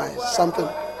left my something.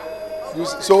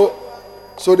 So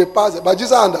they passed it. But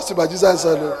Jesus understood. But Jesus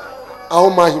said, I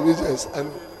won't mind him. Yes. And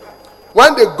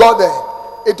when they got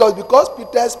there, it was because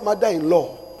Peter's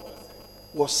mother-in-law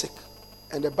was sick.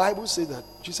 And the Bible says that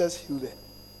Jesus healed her.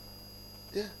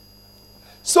 Yeah.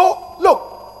 So,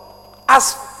 look,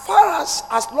 as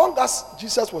long as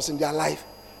Jesus was in their life,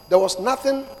 there was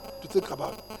nothing to think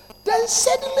about. Then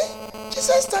suddenly,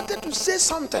 Jesus started to say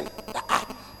something.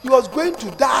 He was going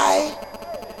to die.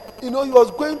 He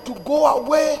was going to go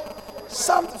away.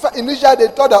 Initially, they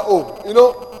thought that,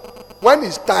 when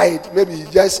he's tired, maybe he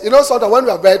just, sometimes when we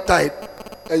are very tired,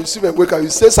 and you see when we wake up, you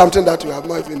say something that you have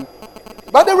not even.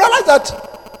 But they realized that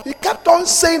he kept on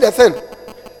saying the thing.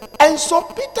 And so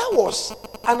Peter was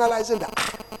analyzing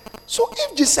that. So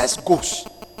if Jesus goes,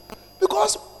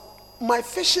 because my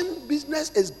fishing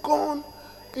business is gone,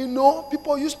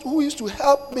 people who used to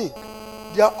help me,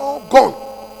 they are all gone.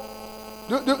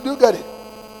 Do you get it?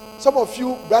 Some of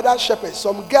you brother shepherds,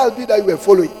 some girl that you were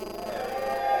following,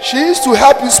 she used to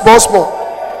help you small.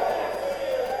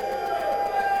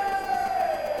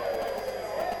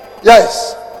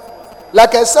 Yes.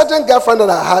 Like a certain girlfriend that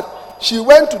I had, she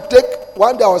went to take,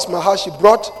 one day I was in my house, she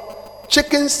brought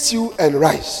chicken stew and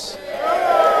rice.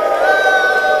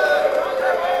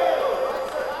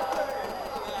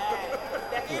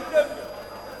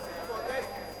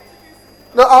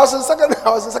 No, I was in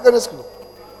secondary school.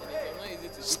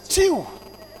 Stew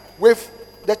with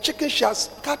the chicken shells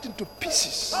cut into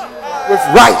pieces with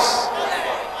rice.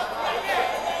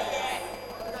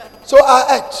 So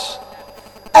I ate.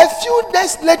 A few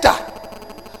days later,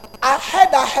 I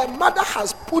heard that her mother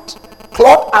has put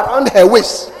cloth around her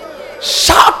waist,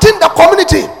 shouting the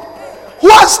community, who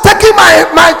has taken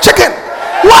my chicken?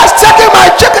 Who has taken my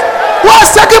chicken? Who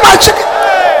has taken my chicken?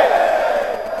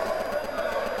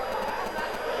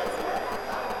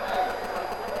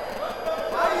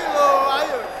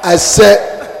 I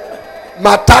said,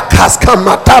 Mata has come,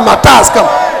 Mata has come.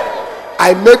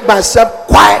 I make myself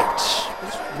quiet,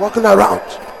 walking around.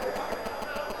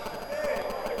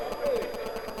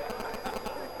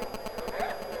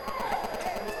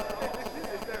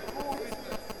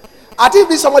 I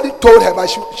think somebody told her, but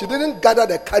she didn't gather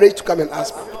the courage to come and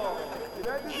ask me.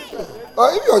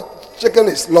 Or if your chicken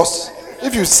is lost,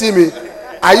 if you see me,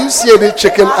 are you seeing any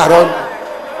chicken around?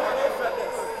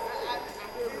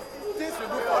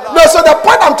 No, so the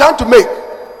point I'm trying to make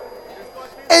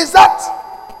is that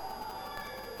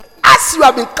as you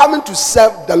have been coming to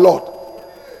serve the Lord,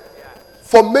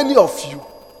 for many of you,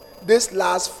 this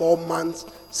last 4 months,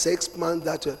 6 months,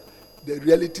 that the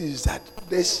reality is that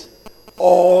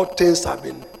all things have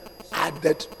been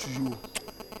added to you.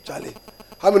 Charlie,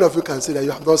 how many of you can say that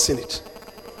you have not seen it?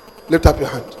 Lift up your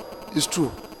hand. It's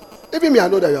true. Even me, I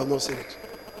know that you have not seen it.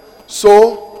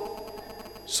 So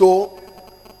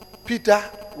Peter,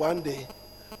 one day,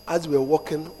 as we were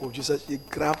walking with Jesus, he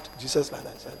grabbed Jesus like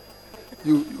that. Said,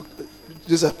 you,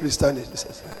 Jesus, please stand here.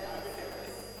 Jesus,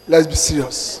 let's be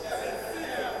serious.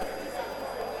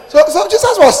 So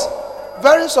Jesus was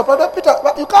very surprised. But Peter,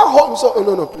 but you can't hold him. So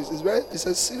no, please. It's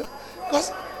a serious.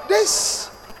 Because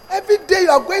every day you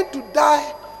are going to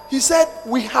die. He said,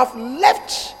 we have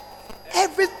left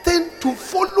everything to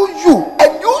follow you,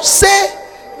 and you say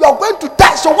you are going to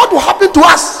die. So what will happen to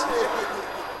us?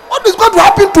 What is going to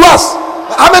happen to us?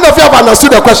 How many of you have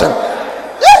understood the question?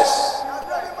 Yes.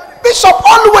 Bishop,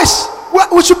 always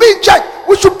we should be in church.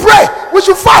 We should pray. We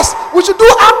should fast. We should do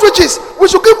outreaches. We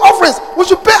should give offerings. We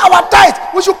should pay our tithes.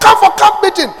 We should come for camp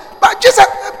meeting. But Jesus,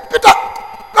 Peter,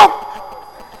 no.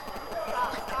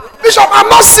 Bishop, I'm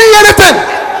not seeing anything.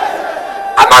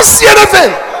 I'm not seeing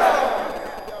anything.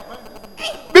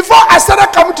 Before I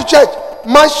started coming to church,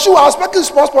 my shoe, I was making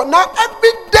small sport. Now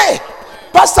every day,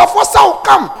 Pastor Foster will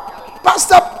come.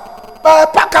 Pastor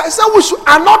Parker, he said we should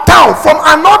Anot Town. From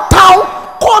Anot Town,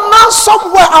 corner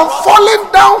somewhere, I'm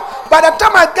falling down. By the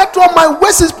time I get to my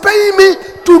waist is paying me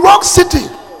to Rock City.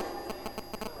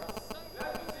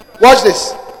 Watch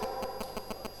this.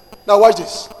 Now watch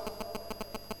this.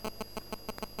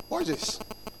 Watch this.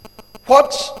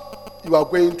 What you are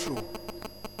going through.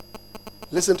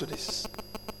 Listen to this.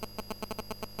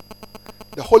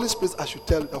 The Holy Spirit, I should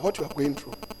tell you that what you are going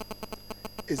through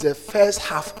is the first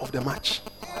half of the match.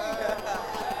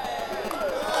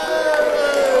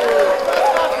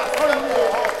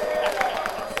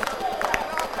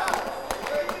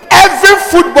 Every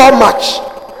football match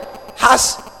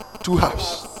has 2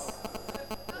 halves.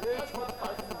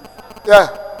 Yeah.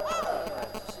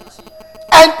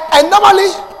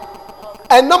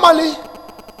 And normally,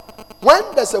 when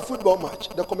there's a football match,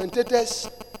 the commentators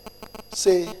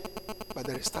say, but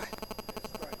there is time.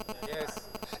 Yes.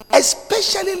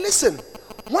 Especially, listen,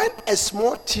 when a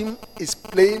small team is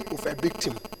playing with a big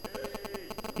team. Do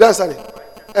you understand it?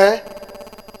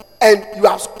 And you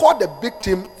have scored the big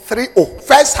team 3-0.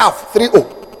 First half, 3-0. Do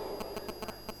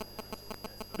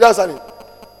you understand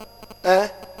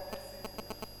it?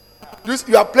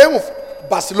 You are playing with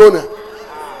Barcelona.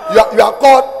 You are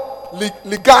called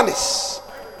Leganes.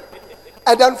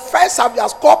 And then first half, you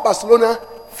have scored Barcelona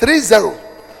 3-0.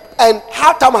 And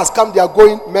half time has come, they are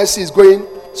going, Messi is going,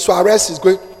 Suarez is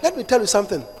going. Let me tell you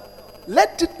something.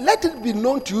 Let it be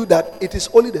known to you that it is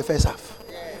only the first half.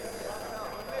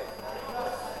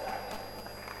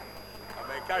 I'm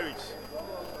encouraged.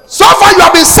 So far you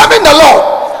have been serving the Lord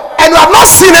and you have not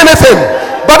seen anything.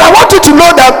 But I want you to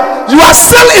know that you are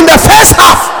still in the first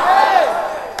half.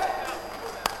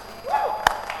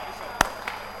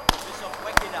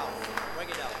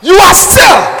 You are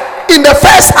still in the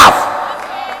first half.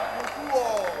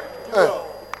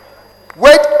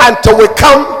 Wait until we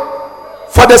come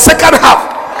for the second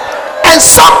half. And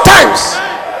sometimes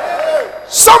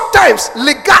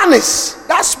Leganes,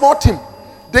 that small team,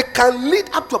 they can lead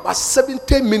up to about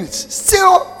 70 minutes,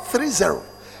 still 3-0.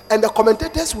 And the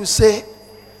commentators will say,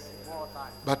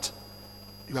 but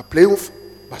you are playing with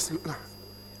Barcelona.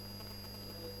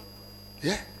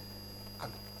 Yeah,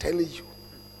 I'm telling you.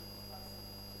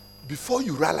 Before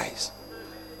you realize,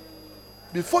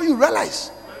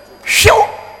 show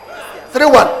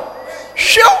 3-1,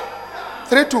 show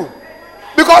 3-2.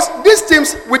 Because these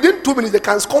teams, within 2 minutes, they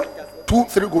can score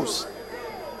 2-3 goals.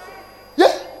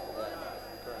 Yeah.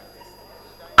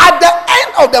 At the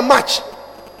end of the match,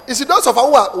 You see, those of us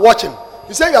who are watching,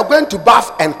 you say you are going to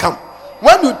bath and come.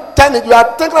 When you turn it, you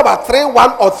are thinking about 3-1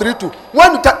 or 3-2.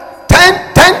 When you turn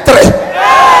 10-3,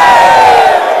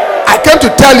 I came to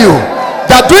tell you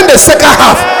that during the second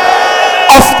half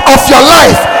of your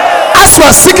life, as you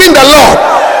are seeking the Lord,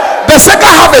 the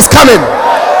second half is coming.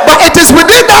 But it is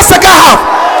within that second half,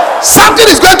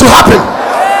 something is going to happen.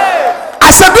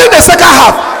 I said during the second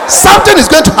half, something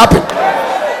is going to happen.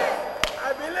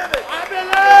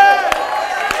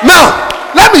 Now,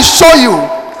 let me show you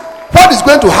what is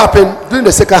going to happen during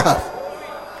the second half.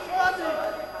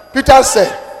 Peter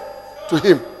said to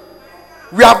him,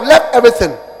 we have left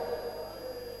everything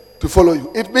to follow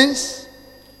you. It means,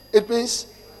 you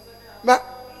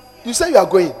say you are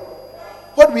going.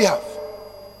 What do we have?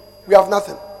 We have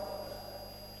nothing.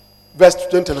 Verse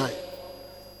 29.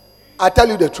 I tell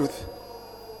you the truth.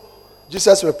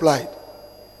 Jesus replied,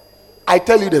 I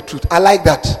tell you the truth. I like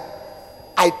that.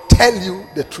 I tell you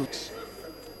the truth.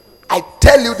 I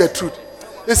tell you the truth.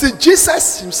 You see,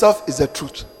 Jesus himself is the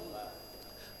truth.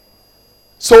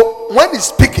 So when he's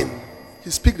speaking,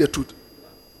 he speaks the truth.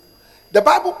 The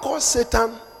Bible calls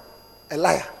Satan a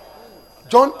liar.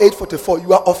 John 8:44,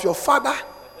 you are of your father,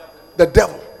 the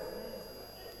devil.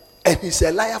 And he's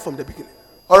a liar from the beginning.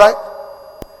 All right?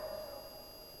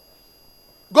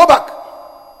 Go back.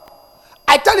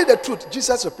 I tell you the truth.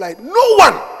 Jesus replied, no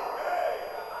one.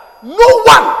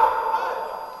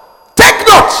 Take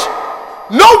note.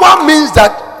 No one means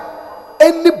that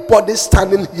anybody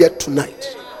standing here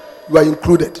tonight, you are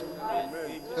included.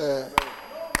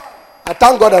 I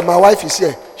thank God that my wife is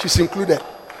here. She's included.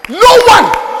 No one.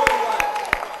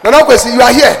 You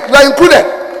are here. You are included.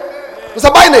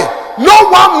 Mr. Baine, no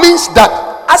one means that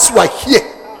as you are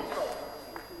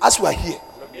here,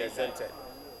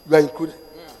 you are included.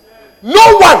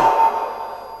 No one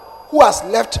who has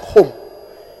left home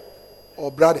or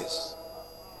brothers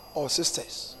or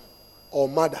sisters or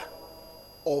mother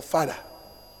or father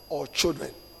or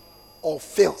children or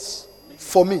fails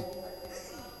for me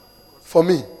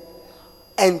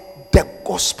and the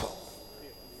gospel.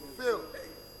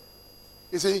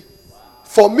 You see,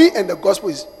 for me and the gospel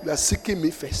is you are seeking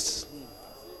me first.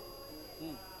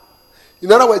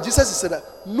 In other words, Jesus said that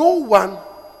no one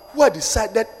who had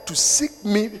decided to seek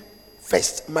me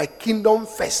first, my kingdom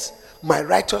first, my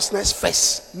righteousness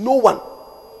first, no one.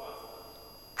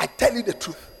 I tell you the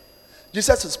truth.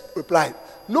 Jesus replied,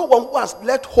 no one who has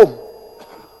left home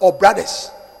or brothers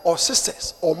or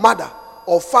sisters or mother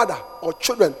or father or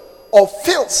children or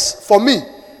fails for me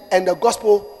and the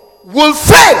gospel will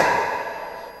fail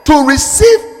to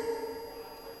receive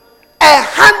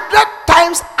 100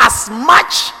 times as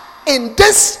much in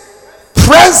this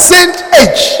present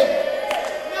age.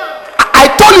 I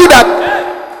told you that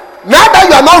now that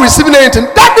you are not receiving anything,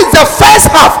 that is the first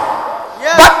half.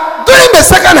 Yes. But during the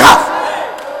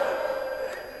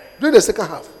second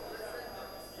half,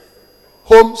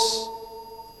 homes,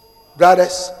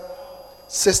 brothers,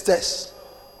 sisters,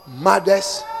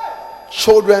 mothers,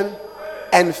 children,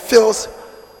 and fields,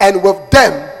 and with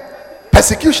them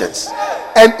persecutions,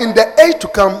 and in the age to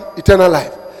come, eternal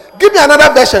life. Give me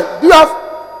another version. Do you have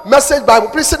Message Bible?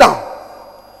 Please sit down.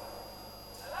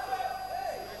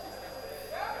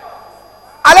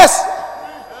 Alice,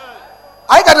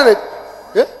 are you getting it?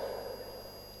 Yeah?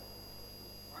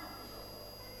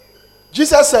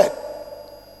 Jesus said,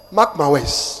 mark my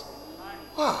ways.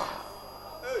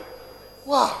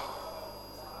 Wow.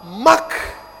 Mark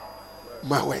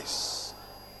my ways.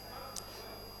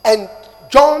 And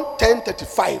John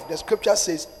 10:35, the scripture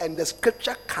says, and the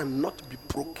scripture cannot be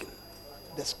broken.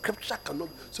 The scripture cannot.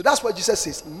 So that's what Jesus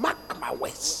says, mark my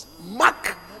ways.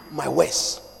 Mark my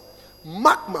ways.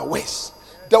 Mark my ways.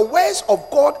 The ways of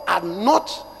God are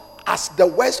not as the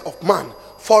ways of man.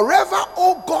 Forever,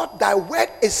 O God, thy word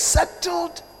is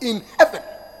settled in heaven.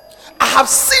 I have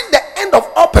seen the end of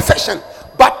all perfection,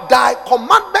 but thy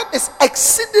commandment is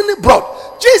exceedingly broad.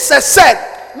 Jesus said,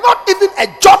 not even a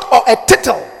jot or a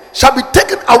tittle shall be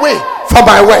taken away from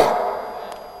my way.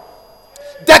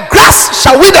 The grass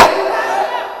shall wither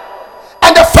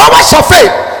and the flower shall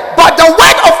fade, but the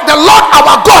word of the Lord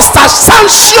our God shall stand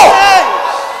sure.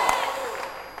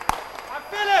 I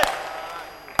feel it.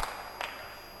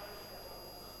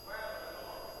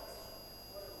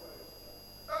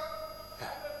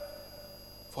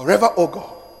 Forever, O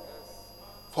God.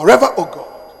 Forever, O God.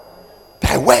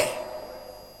 Thy way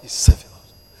is civil.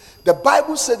 The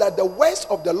Bible said that the ways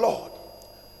of the Lord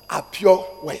are pure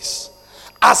ways.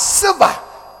 As silver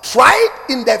tried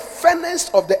in the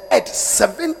furnace of the earth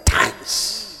 7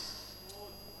 times.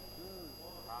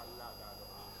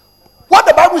 What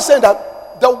the Bible is saying,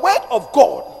 that the word of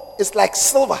God is like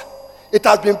silver. It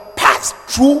has been passed passed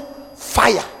through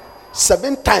fire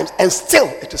 7 times and still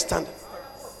it is standing.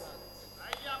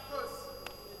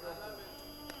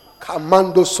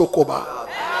 Commando Sokoba.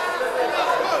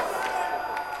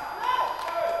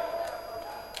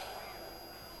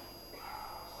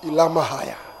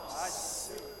 Ilamahaya.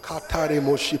 Katare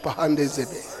Moshipa Hande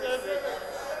Zebe.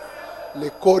 Le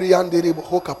Koriandere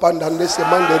Bohoka Pandande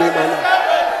Semandere Mana.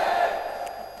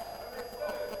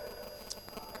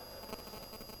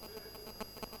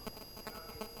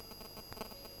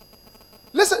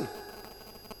 Listen,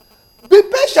 be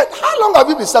patient. How long have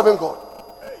you been serving God?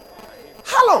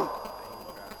 How long?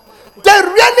 The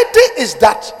reality is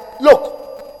that,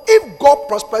 look, if God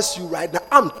prospers you right now,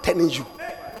 I'm telling you,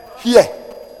 here,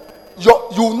 you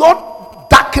will not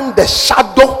darken the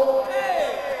shadow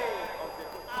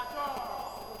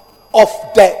of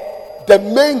the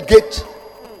main gate.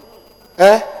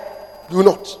 Do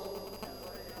not.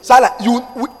 Salah,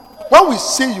 when we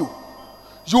see you,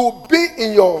 you will be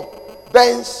in your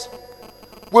Benz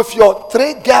with your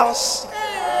 3 girls.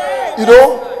 You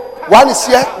know, one is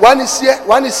here, one is here,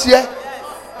 one is here.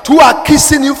 2 are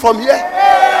kissing you from here.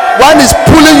 One is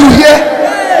pulling you here.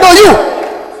 No, you.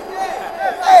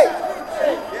 Hey.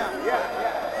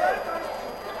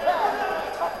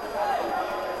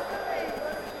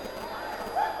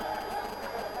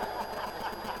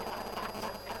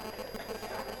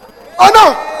 Oh no.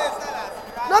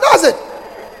 No, that's it.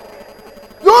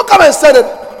 You won't come and say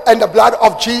it. And the blood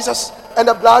of Jesus, and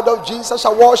the blood of Jesus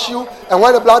shall wash you. And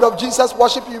when the blood of Jesus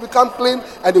worship you, you become clean.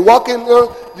 And you walk in.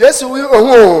 Yes, you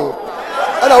will.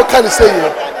 And I can say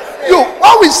you.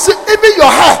 When we see even your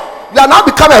hair, you are now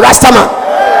become a Rasta man.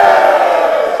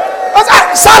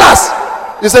 Salas,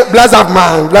 you say, bless that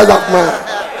man, bless that man,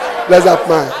 bless that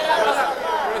man.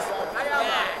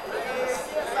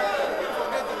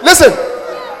 Listen.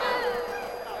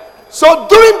 So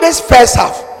during this first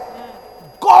half,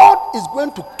 God is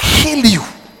going to kill you.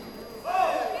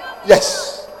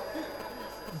 Yes.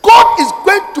 God is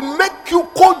going to make you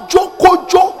kojo.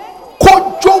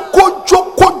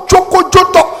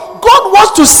 God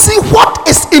wants to see what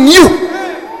is in you.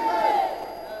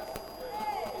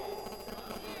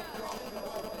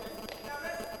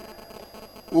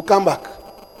 We'll come back.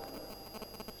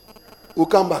 We'll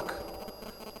come back.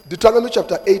 Deuteronomy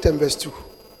chapter 8 and verse 2.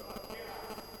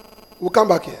 We'll come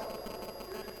back here.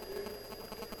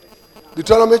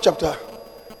 Deuteronomy chapter.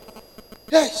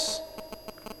 Yes.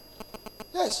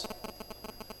 Yes.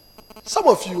 Some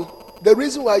of you, the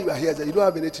reason why you are here is that you don't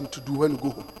have anything to do when you go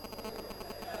home.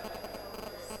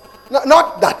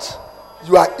 Not that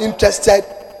you are interested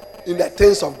in the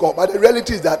things of God, but the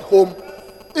reality is that home,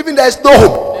 even there is no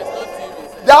home.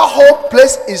 That whole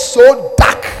place is so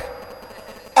dark.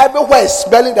 Everywhere is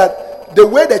smelling that the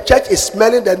way the church is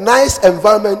smelling, the nice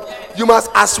environment, you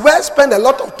must as well spend a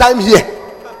lot of time here.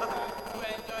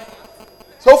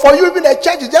 So for you, even the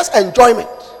church is just enjoyment.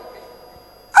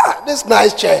 This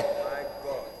nice chair.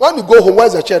 When you go home,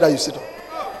 where's the chair that you sit on?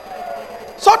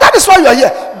 So that is why you are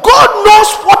here. God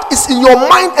knows what is in your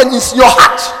mind and is in your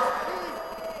heart.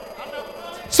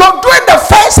 So during the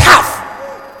first half,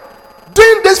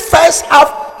 during this first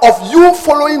half of you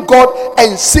following God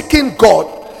and seeking God,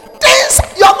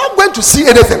 you are not going to see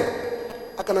anything.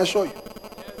 I can assure you.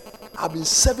 I've been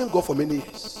serving God for many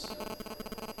years.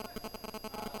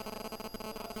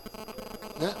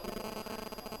 Yeah?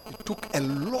 It took a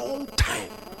long time.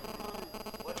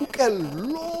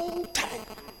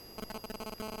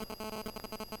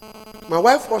 My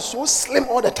wife was so slim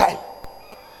all the time.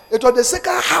 It was the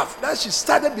second half that she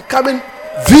started becoming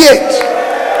V8.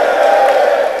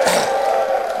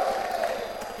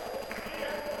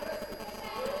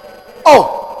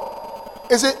 Oh,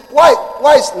 is it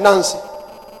why is Nancy?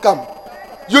 Come.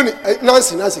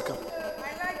 Nancy, come.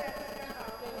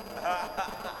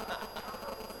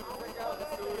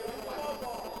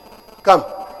 Come.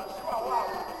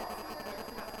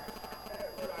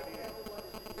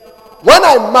 When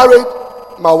I married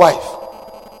my wife,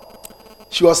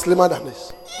 she was slimmer than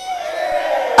this.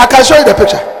 I can show you the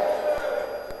picture.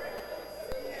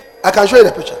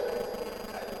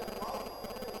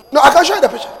 No, I can show you the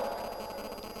picture.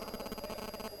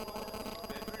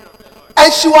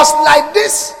 And she was like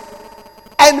this.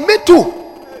 And me too.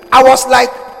 I was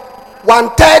like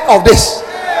 1/3 of this.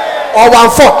 Or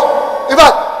 1/4. In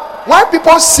fact, when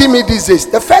people see me these days,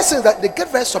 the first thing is that they get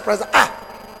very surprised.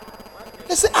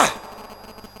 They say,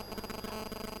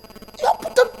 you are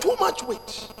putting too much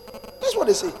weight. That's what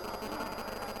they say.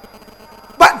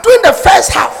 But during the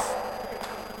first half,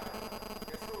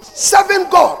 serving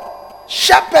God,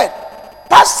 shepherd,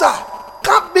 pastor,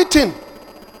 camp meeting,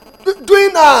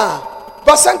 doing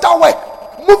placenta work,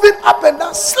 moving up and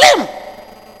down, slim,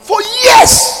 for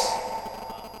years.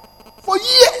 For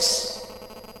years.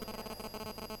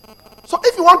 So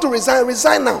if you want to resign,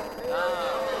 resign now.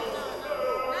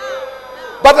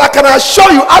 But I can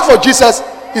assure you, as for Jesus,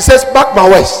 he says, mark my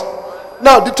words.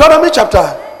 Now, Deuteronomy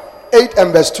chapter 8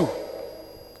 and verse 2.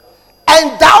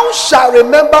 And thou shalt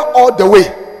remember all the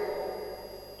way.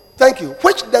 Thank you.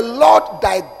 Which the Lord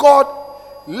thy God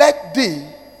led thee.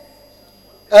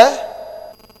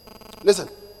 Listen.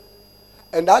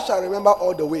 And thou shalt remember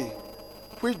all the way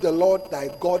which the Lord thy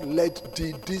God led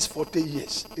thee these 40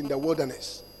 years in the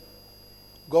wilderness.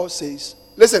 God says,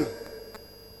 listen,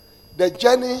 the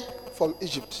journey from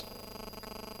Egypt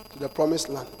to the promised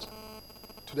land,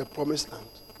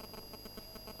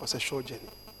 was a short journey.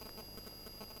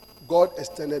 God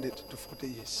extended it to 40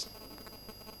 years.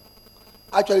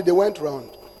 Actually, they went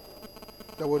around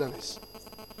the wilderness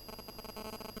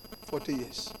 40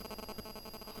 years.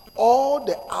 All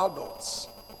the adults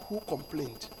who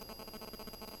complained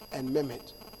and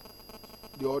murmured,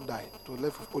 they all died. It was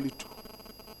left with only 2,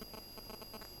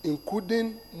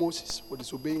 including Moses for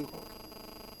disobeying God.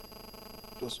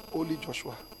 It was only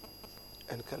Joshua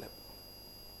and Caleb.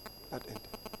 That ended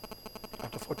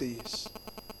after 40 years.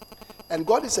 And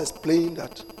God is explaining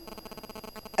that,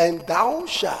 and thou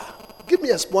shalt, give me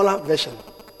a smaller version,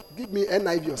 give me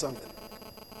NIV or something.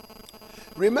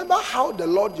 Remember how the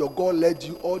Lord your God led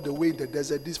you all the way in the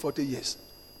desert these 40 years.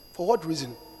 For what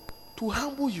reason? To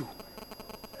humble you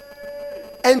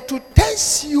and to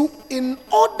test you in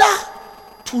order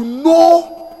to know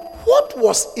what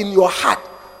was in your heart,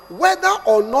 whether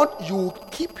or not you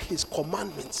keep his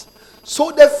commandments.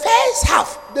 So the first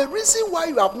half, the reason why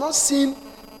you have not seen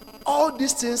all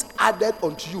these things added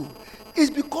unto you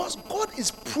is because God is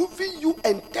proving you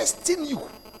and testing you.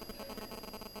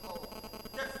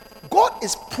 God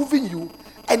is proving you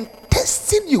and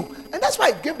testing you. And that's why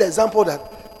I gave the example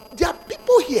that there are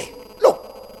people here.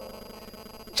 Look,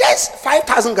 just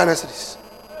 5,000 Ghana cedis.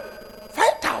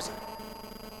 5,000.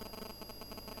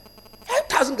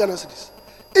 5,000 Ghana cedis.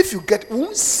 If you get, we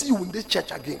won't see you in this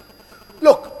church again.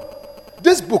 Look,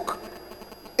 this book,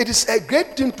 it is a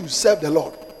great thing to serve the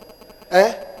Lord.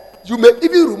 You may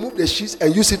even remove the sheets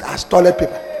and use it as toilet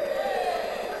paper.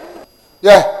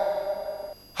 Yeah.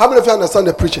 How many of you understand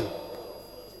the preaching? Do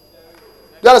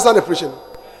you understand the preaching?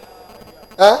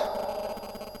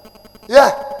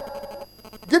 Yeah.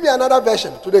 Give me another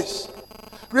version to this.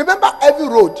 Remember every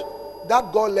road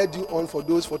that God led you on for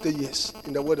those 40 years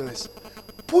in the wilderness,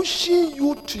 pushing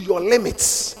you to your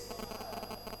limits.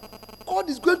 God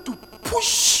is going to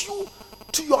push you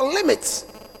to your limits.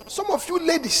 Some of you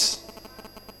ladies,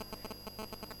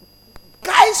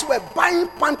 guys were buying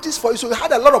panties for you, so you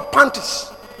had a lot of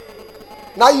panties.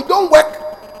 Now you don't work,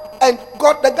 and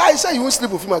God, the guy said you won't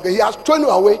sleep with him again. He has thrown you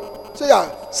away. So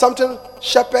yeah, something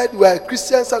shepherd, you are a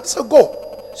Christian, so go.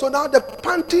 So now the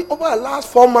panty over the last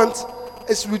 4 months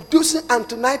is reducing, and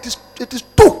tonight it is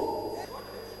 2.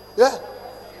 Yeah.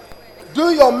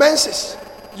 Do your menses.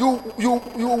 You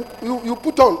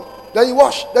put on, then you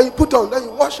wash, then you put on, then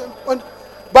you wash.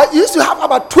 But you used to have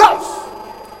about 12.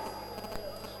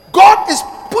 God is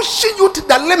pushing you to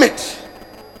the limit.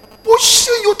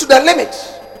 Pushing you to the limit.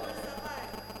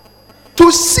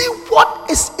 To see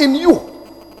what is in you.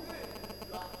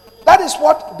 That is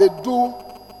what they do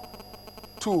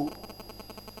to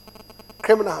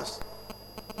criminals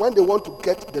when they want to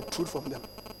get the truth from them.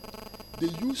 They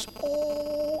use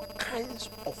all kinds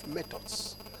of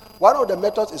methods. One of the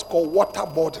methods is called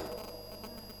waterboarding.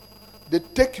 They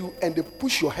take you and they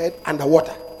push your head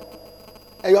underwater,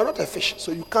 and you are not a fish,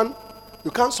 so you can't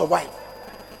survive.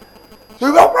 So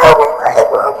you go,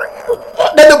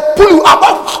 then they pull you up.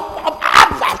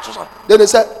 Then they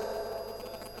say,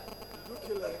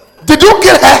 "Did you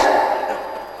kill her?"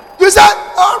 You said,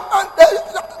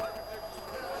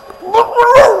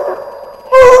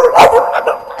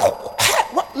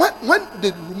 when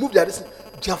they remove their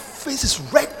face is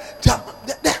red.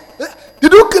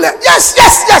 Did you kill her? Yes.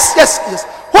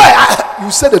 Why?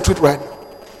 You said the truth right now.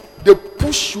 They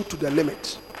push you to the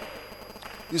limit.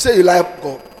 You say you love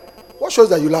God. What shows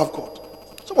that you love God?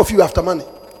 Some of you after money.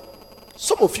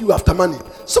 Some of you are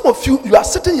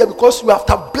sitting here because you are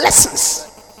after blessings.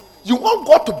 You want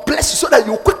God to bless you so that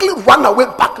you quickly run away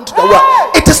back into the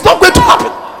world. It is not going to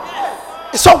happen.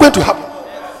 It's not going to happen.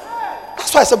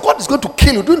 That's why I said God is going to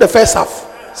kill you during the first half.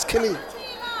 It's killing you.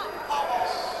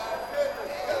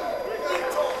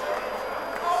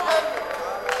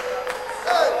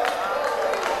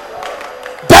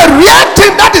 The real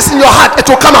thing that is in your heart, it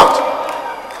will come out.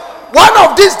 One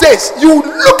of these days, you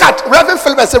look at Reverend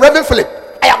Philip and say, "Reverend Philip,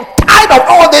 I am tired of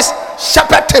all this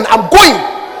shepherd thing. I'm going."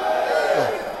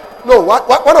 No,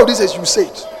 one of these days you say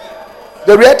it.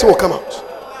 The reality will come out.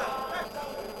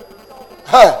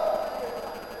 Hey.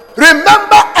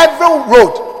 Remember every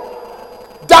road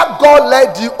that God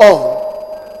led you on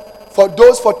for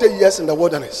those 40 years in the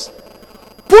wilderness,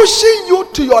 pushing you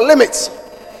to your limits,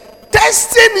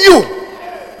 testing you,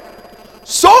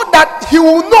 so that he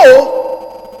will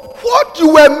know what you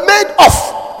were made of,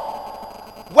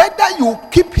 whether you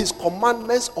keep his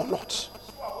commandments or not.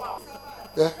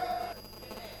 Yeah.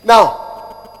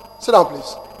 Now, sit down,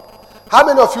 please. How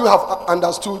many of you have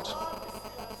understood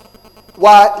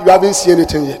why you haven't seen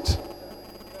anything yet?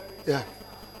 Yeah.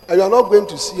 And you are not going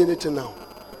to see anything now.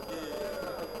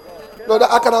 No,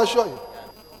 that I can assure you.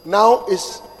 Now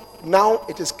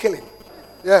it is killing.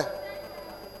 Yeah.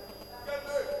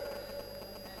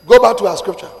 Go back to our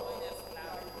scripture.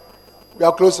 We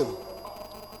are closing.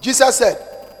 Jesus said,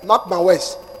 mark my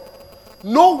words,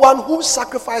 no one who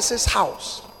sacrifices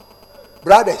house,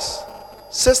 brothers,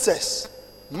 sisters,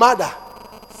 mother,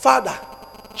 father,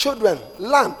 children,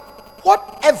 land,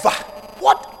 whatever,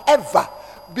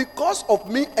 because of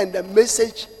me and the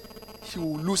message, he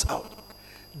will lose out.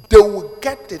 They will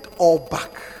get it all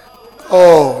back.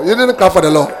 Oh, you didn't clap for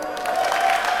the Lord.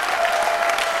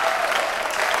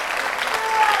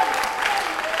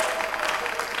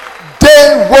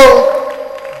 They will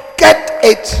get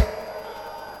it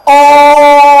all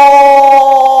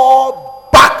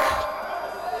back.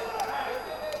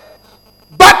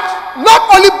 But not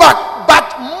only back,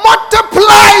 but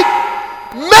multiplied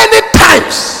many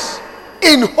times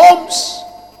in homes,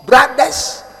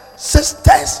 brothers,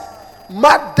 sisters,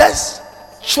 mothers,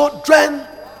 children,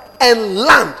 and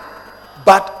land,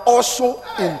 but also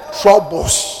in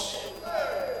troubles.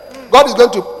 God is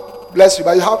going to bless you,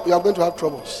 but you are going to have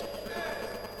troubles.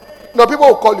 Now, people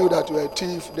will call you that you are a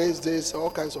thief, this,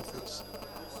 all kinds of things.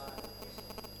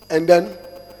 And then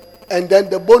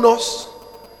the bonus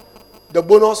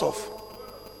of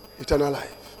eternal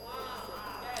life.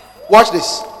 Watch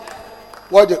this.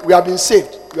 We have been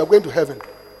saved. We are going to heaven.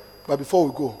 But before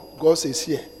we go, God says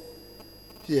here,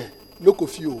 no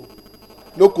few,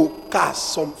 no cars,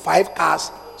 some 5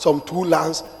 cars, some 2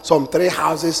 lands, some 3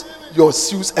 houses, your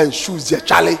shoes and shoes, dear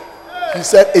Charlie. He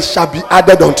said, it shall be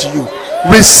added unto you.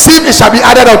 Receive, it shall be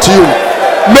added unto you.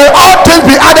 May all things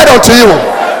be added unto you.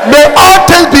 May all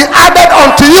things be added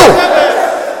unto you.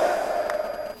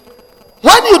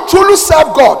 When you truly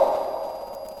serve God,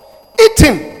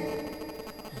 eating,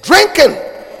 drinking,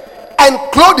 and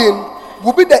clothing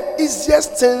will be the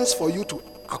easiest things for you to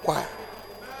acquire.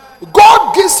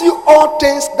 God gives you all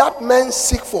things that men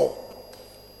seek for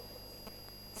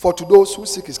to those who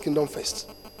seek his kingdom first.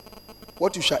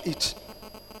 What you shall eat,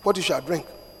 what you shall drink,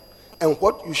 and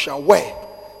what you shall wear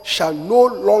shall no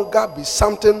longer be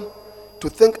something to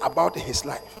think about in his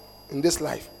life. In this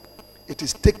life, it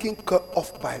is taken care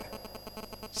of by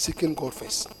seeking God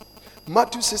first.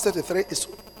 Matthew 6:33 is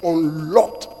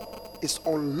unlocked. It's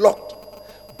unlocked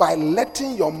by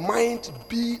letting your mind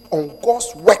be on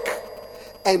God's work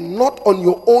and not on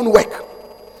your own work.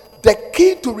 The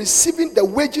key to receiving the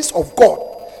wages of God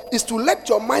is to let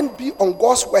your mind be on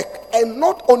God's work and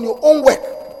not on your own work.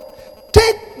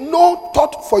 Take no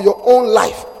thought for your own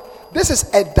life. This is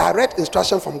a direct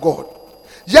instruction from God.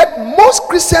 Yet most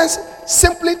Christians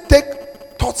simply take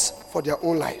thoughts for their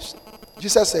own lives.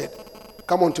 Jesus said,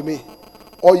 come unto me,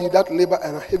 all you that labor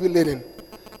and are heavy laden,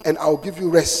 and I will give you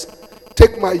rest.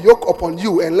 Take my yoke upon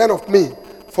you and learn of me,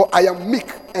 for I am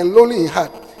meek and lowly in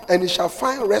heart, and you shall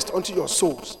find rest unto your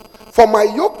souls. For my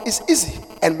yoke is easy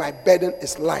and my burden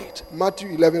is light.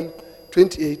 Matthew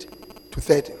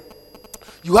 11:28-30.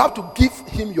 You have to give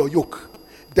him your yoke,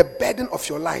 the burden of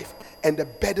your life and the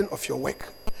burden of your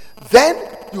work. Then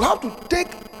you have to take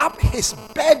up his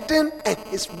burden and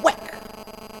his work.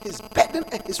 His burden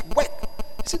and his work.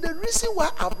 See, the reason why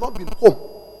I've not been home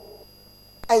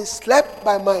and slept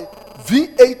by my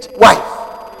V8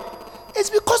 wife is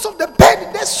because of the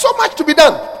burden. There's so much to be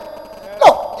done.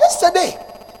 No, yesterday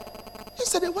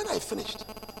when I finished,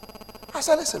 I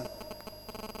said, listen,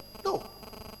 no,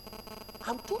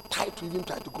 I'm too tired to even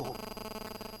try to go home.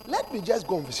 Let me just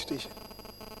go on visitation.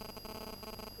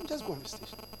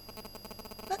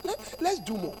 Let's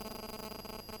do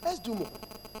more.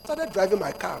 Started driving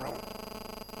my car around.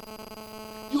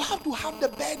 You have to have the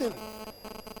burden.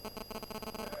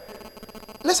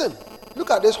 Listen,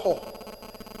 look at this hall.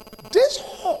 This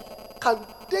hall can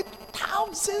take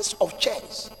thousands of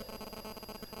chairs.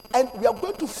 And we are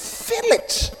going to fill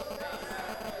it.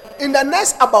 In the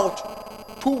next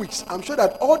about 2 weeks, I'm sure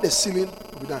that all the ceiling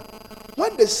will be done.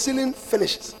 When the ceiling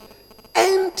finishes,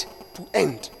 end to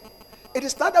end, it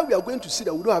is not that we are going to see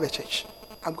that we don't have a church.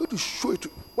 I'm going to show it to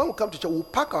you. When we come to church, we'll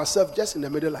park ourselves just in the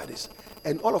middle like this.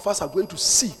 And all of us are going to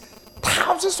see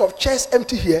thousands of chairs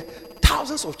empty here,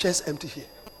 thousands of chairs empty here.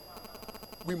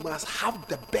 We must have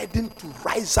the burden to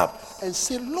rise up and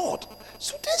say, Lord,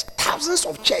 so there's thousands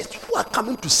of chairs who are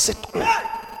coming to sit on.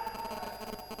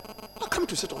 Who are coming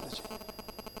to sit on the chair?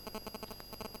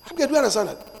 Do you understand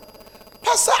that?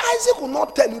 Pastor Isaac will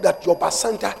not tell you that your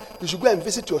basanta, you should go and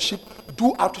visit your sheep,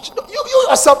 do outreach. No, you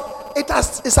yourself,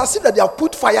 it's as if that they have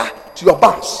put fire to your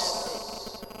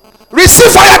bones.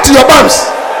 Receive fire to your bones.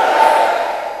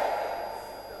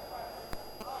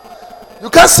 You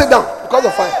can't sit down because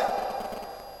of fire.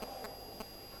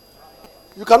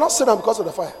 You cannot sit down because of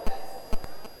the fire.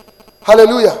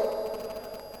 Hallelujah.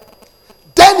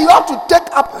 Then you have to take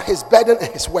up his burden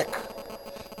and his work.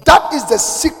 That is the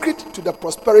secret to the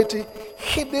prosperity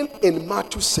hidden in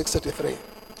Matthew 6:33.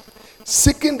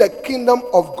 Seeking the kingdom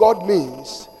of God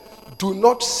means do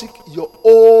not seek your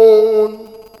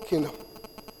own kingdom.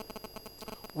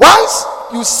 Once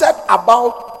you set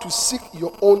about to seek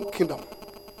your own kingdom,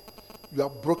 you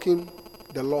have broken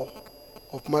the law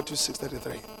of Matthew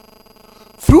 6:33.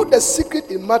 Through the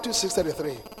secret in Matthew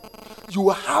 6:33, you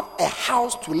will have a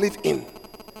house to live in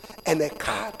and a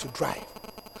car to drive.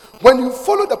 When you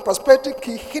follow the prosperity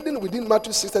key hidden within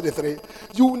Matthew 6:33,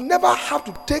 you will never have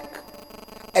to take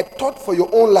a thought for your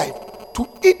own life. To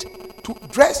eat, to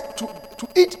dress, to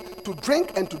eat, to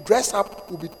drink, and to dress up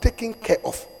will be taken care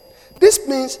of. This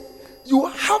means you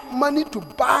have money to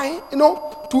buy,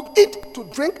 to eat, to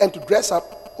drink, and to dress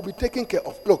up will be taken care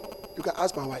of. Look, you can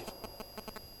ask my wife.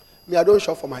 Me, I don't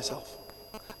shop for myself.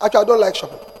 Actually, I don't like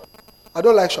shopping. I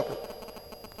don't like shopping.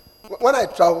 When I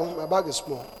travel, my bag is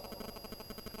small.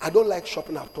 I don't like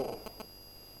shopping at all.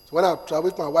 So when I travel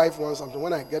with my wife wants something,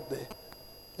 when I get there,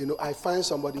 I find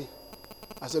somebody.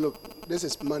 I say, look, this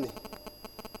is money.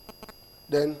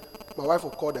 Then my wife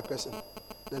will call the person.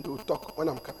 Then they will talk. When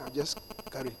I'm coming, I just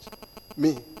carry it.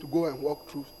 Me, to go and walk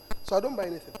through. So I don't buy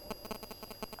anything.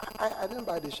 I didn't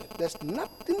buy this shirt. There's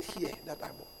nothing here that I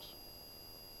bought.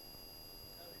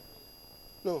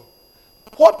 No.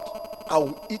 What I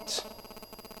will eat.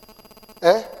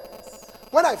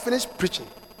 When I finished preaching,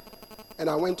 and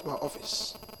I went to my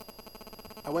office.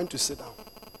 I went to sit down.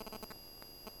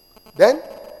 Then,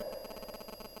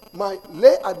 my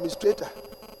lay administrator,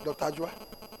 Dr. Ajwa,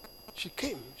 she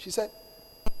came. She said,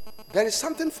 there is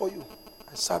something for you.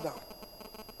 I sat down.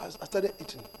 I started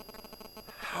eating.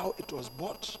 How it was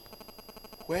bought.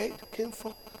 Where it came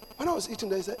from. When I was eating,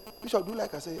 they said, Bishop, do you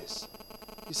like? I said, yes.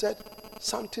 He said,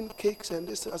 something cakes and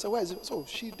this. I said, where is it? So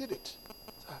she did it.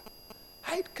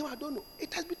 How it came, I don't know.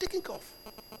 It has been taken care of.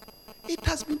 It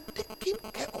has been taken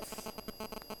care of.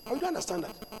 Oh, you don't understand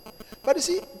that? But you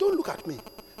see, don't look at me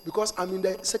because I'm in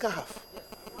the second half.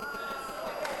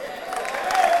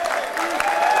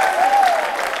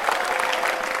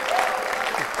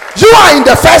 You are in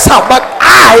the first half, but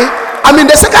I am in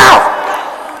the second half.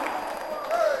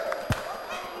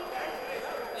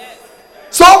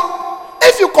 So,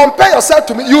 if you compare yourself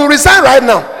to me, you will resign right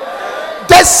now.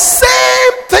 The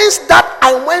same things that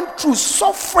I went through,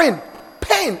 suffering,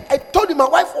 pain. I told you my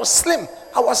wife was slim.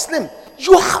 I was slim.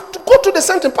 You have to go to the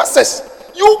same thing, pastors.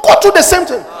 You go to the same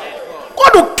thing.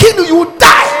 God will kill you. You will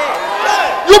die.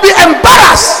 You'll be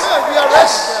embarrassed.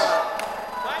 Yes.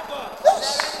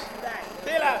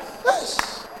 Yes.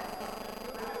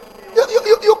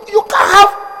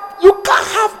 You can't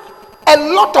have a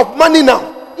lot of money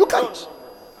now. You can't.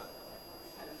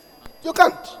 You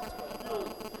can't.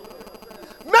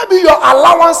 Maybe your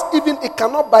allowance, even it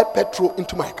cannot buy petrol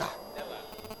into my car.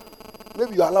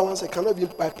 Maybe your allowance, it cannot even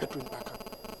buy petrol into my car.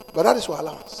 But that is your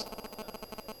allowance.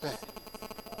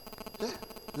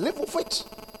 Live with it.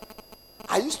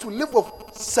 I used to live with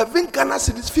 7 Ghana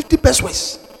cedis, 50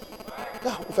 pesos.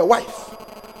 Yeah, with a wife.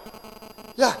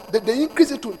 Yeah, they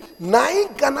increased it to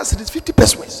 9 Ghana cedis, 50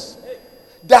 pesos.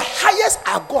 The highest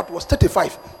I got was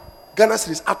 35 Ghana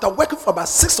cedis after working for about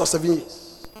 6 or 7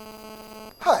 years.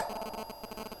 Hi.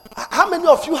 How many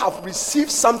of you have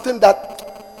received something that,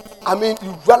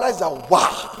 you realize that,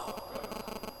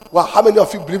 wow, how many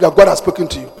of you believe that God has spoken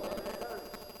to you?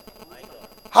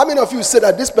 How many of you say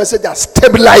that this message has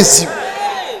stabilized you?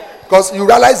 Because you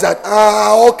realize that,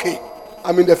 okay,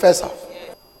 I'm in the first half.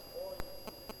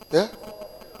 Yeah?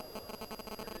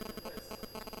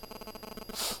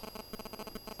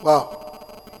 Wow.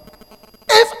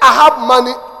 If I have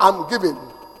money I'm giving,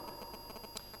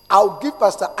 I'll give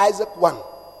Pastor Isaac 1.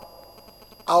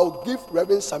 I'll give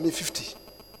Reverend Sammy 50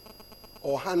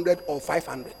 or 100 or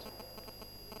 500.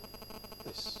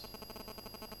 Yes.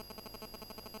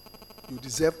 You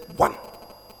deserve 1.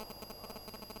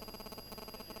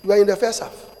 You are in the first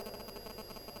half.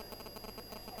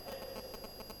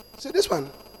 See, this one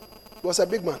was a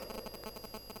big man.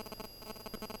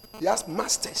 He has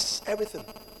masters, everything.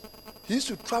 He used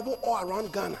to travel all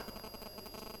around Ghana.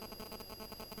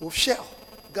 With Shell,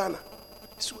 Ghana.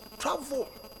 He used to travel.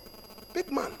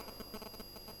 Big man.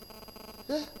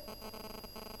 Yeah.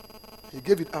 He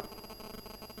gave it up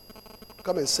to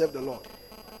come and serve the Lord.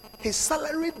 His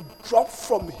salary dropped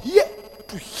from here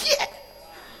to here.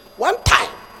 One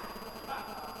time.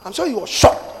 I'm sure he was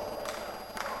shocked.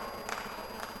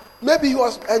 Maybe he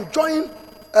was enjoying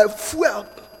fuel,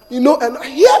 and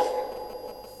here.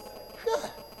 Yeah.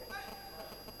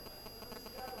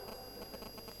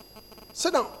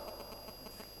 Sit down.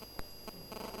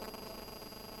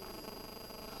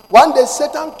 One day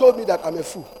Satan told me that I'm a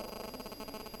fool.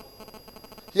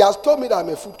 He has told me that I'm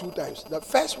a fool 2 times. The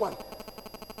first one,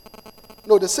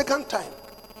 no, the second time.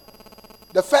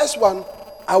 The first one,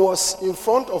 I was in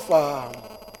front of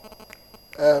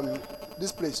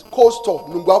this place, Coastal,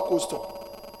 Nungwa Coastal.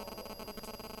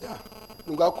 Yeah,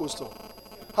 Nungwa Coastal.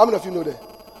 How many of you know that?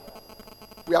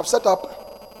 We have set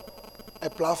up a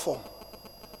platform,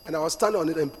 and I was standing on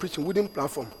it and preaching wooden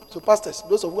platform. So, pastors,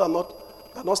 those of you who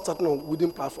are not starting on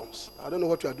wooden platforms, I don't know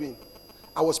what you are doing.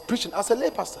 I was preaching as a lay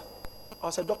pastor. I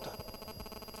was a doctor.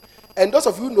 And those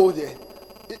of you know there,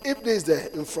 if there is there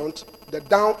in front, the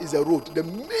down is the road, the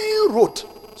main road.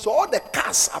 So all the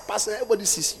cars are passing, everybody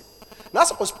sees you. And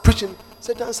as I was preaching,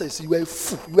 Satan says, you are a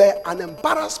fool, you are an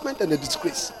embarrassment and a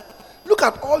disgrace. Look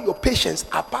at all your patients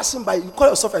are passing by. You call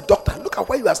yourself a doctor. Look at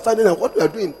where you are standing and what you are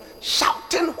doing.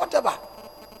 Shouting, whatever.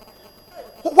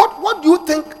 What do you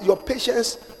think your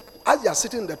patients, as they are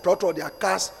sitting in the trotro or their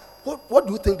cars, what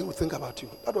do you think they will think about you?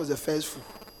 That was the first fool.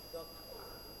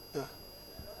 Yeah.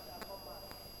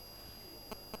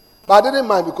 But I didn't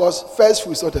mind because first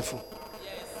fool is not a fool.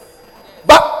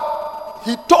 But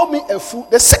he told me a fool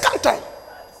the second time.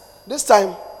 This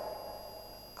time,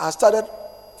 I started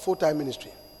full-time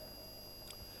ministry.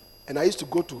 And I used to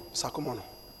go to Sakumono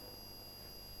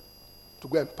to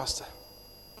go and pastor.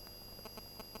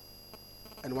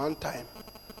 And one time,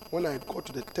 when I got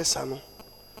to the Tesano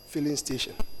filling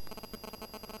station,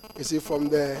 you see, from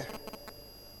the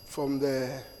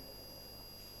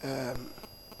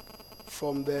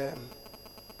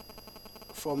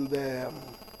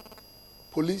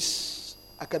police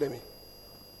academy,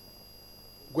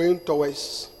 going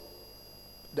towards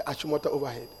the Achimota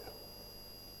overhead.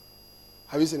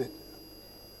 Have you seen it?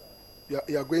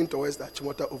 You are going towards the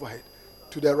Achimota overhead.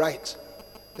 To the right,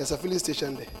 there's a filling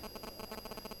station there.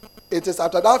 It is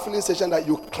after that filling station that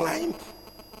you climb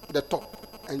the top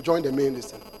and join the main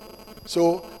listen.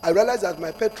 So I realized that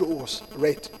my petrol was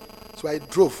red. So I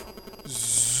drove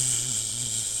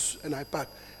and I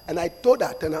parked. And I told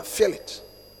her, and I fill it.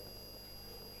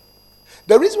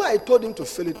 The reason why I told him to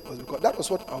fill it was because that was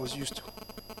what I was used to.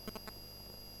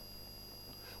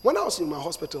 When I was in my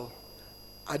hospital,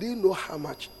 I didn't know how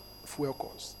much fuel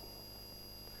cost.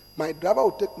 My driver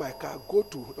would take my car,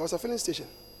 there was a filling station.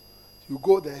 You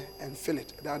go there and fill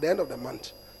it. Then at the end of the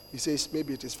month, he says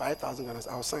maybe it is 5,000 Ghana.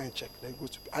 I'll sign a check. Then goes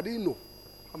to. I didn't know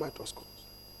how much it was cost.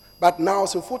 But now I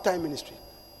was in full-time ministry.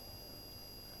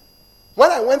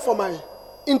 When I went for my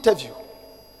interview,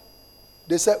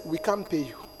 they said, we can't pay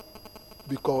you.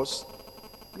 Because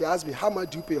they asked me, how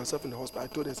much do you pay yourself in the hospital? I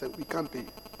told them, said, we can't pay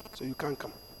you. So you can't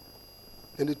come.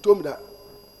 And they told me that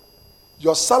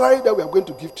your salary that we are going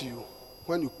to give to you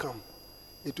when you come,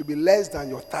 it will be less than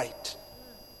your tithe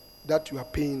that you are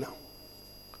paying now.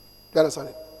 You understand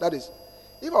it? That is,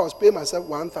 if I was paying myself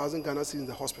 1,000 Ghana cedis in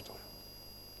the hospital,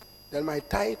 then my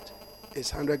tithe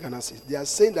is 100 Ghana cedis. They are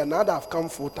saying that now that I've come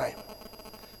full time,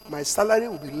 my salary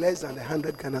will be less than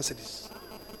 100 Ghana cedis.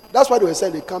 That's why they were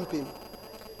saying they can't pay me.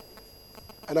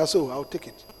 And I said, I'll take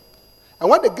it. And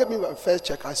when they gave me my first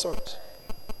check, I saw it.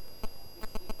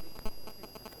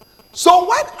 So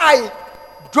when I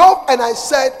drove and I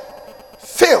said,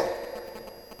 fill,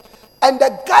 and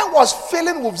the guy was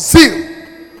filling with zeal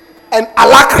and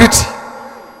alacrity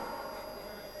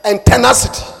and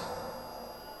tenacity,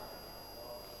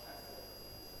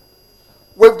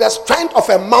 with the strength of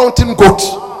a mountain goat.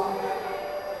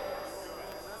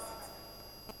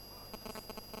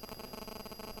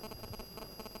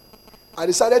 I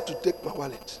decided to take my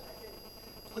wallet.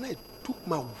 When I took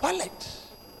my wallet,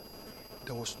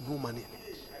 there was no money in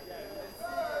it.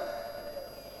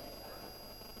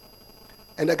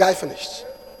 And the guy finished.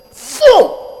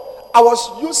 Full! I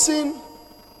was using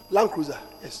Land Cruiser.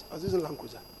 Yes, I was using Land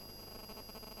Cruiser.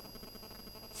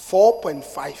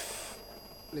 4.5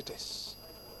 liters.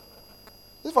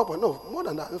 This 4. No, more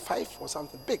than that. 5 or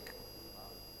something. Big.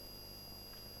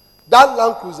 That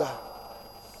Land Cruiser,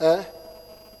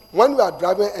 when you are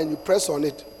driving and you press on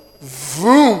it,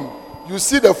 Vroom. You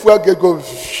see the fuel gauge go.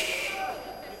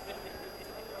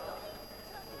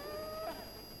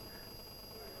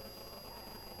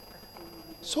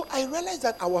 So I realized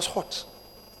that I was hot.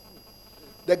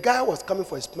 The guy was coming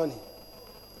for his money.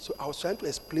 So I was trying to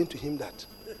explain to him that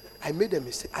I made a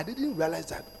mistake. I didn't realize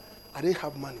that I didn't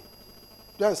have money.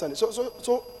 Do you understand?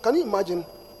 So can you imagine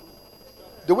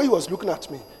the way he was looking at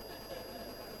me?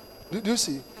 Do you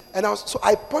see? And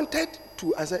I pointed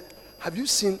to, I said, have you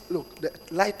seen, look, the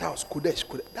lighthouse, Kudesh.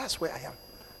 That's where I am.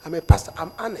 I'm a pastor.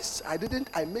 I'm honest. I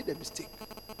made a mistake.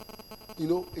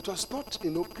 It was not,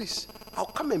 please, I'll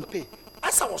come and pay.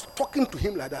 As I was talking to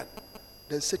him like that,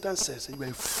 then Satan says, you are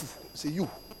a fool. Say, you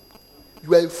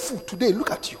are a fool. Today,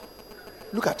 look at you.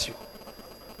 Look at you.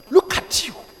 Look at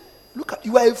you.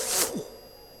 You are a fool.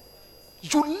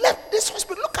 You left this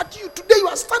hospital. Look at you. Today you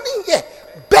are standing here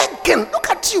begging. Look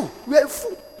at you. You are a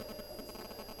fool.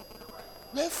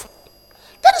 You are a fool.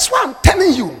 That is why I'm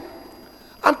telling you.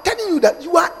 I'm telling you that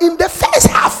you are in the first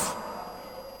half.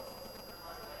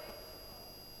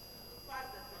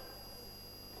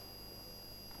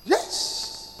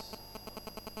 Yes.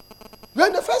 You are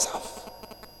in the first half.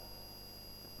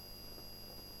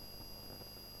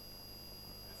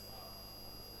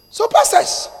 So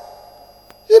pastors,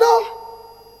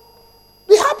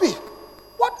 be happy.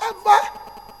 Whatever.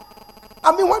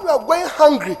 When we are going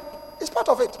hungry, it's part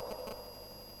of it.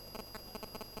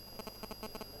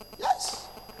 Yes.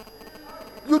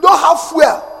 You don't have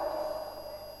fuel.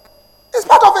 It's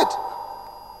part of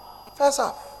it. First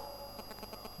half.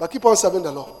 But keep on serving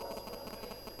the Lord.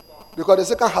 Because the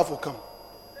second half will come.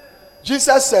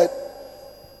 Jesus said,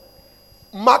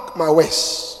 mark my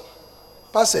ways.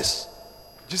 Pastors,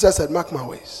 Jesus said, mark my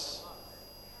ways.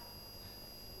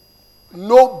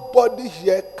 Nobody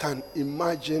here can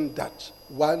imagine that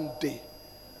one day.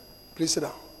 Please sit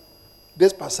down.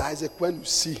 This Pastor Isaac, when you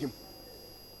see him,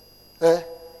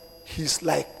 he's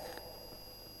like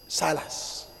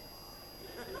Silas.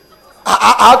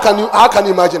 How can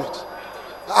you imagine it?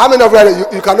 How many of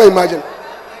you cannot imagine it?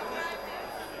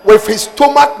 With his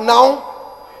stomach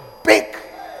now big.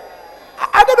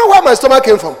 I don't know where my stomach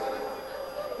came from.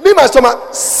 My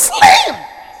stomach slim.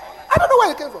 I don't know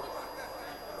where it came from.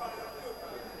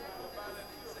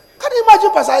 Can you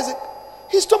imagine Pastor Isaac?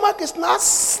 His stomach is not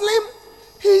slim.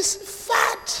 He's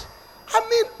fat.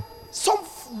 Some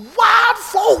wild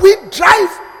 4-wheel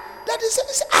drive. That is,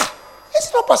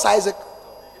 it's not Pastor Isaac.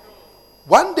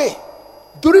 One day,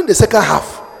 during the second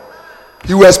half,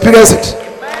 he will experience it.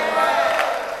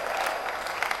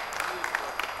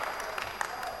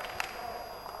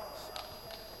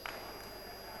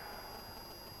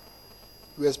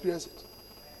 You experience it.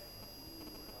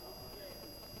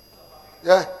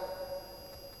 Yeah.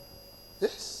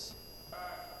 Yes.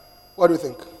 What do you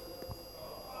think?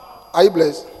 Are you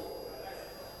blessed?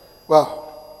 Wow.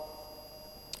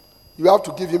 You have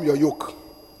to give him your yoke,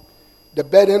 the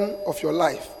burden of your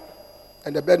life,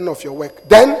 and the burden of your work.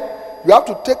 Then you have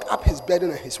to take up his burden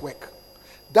and his work.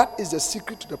 That is the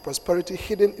secret to the prosperity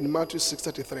hidden in Matthew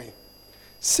 6:33.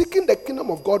 Seeking the kingdom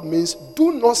of God means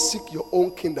do not seek your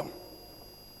own kingdom.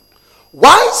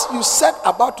 Once you set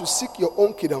about to seek your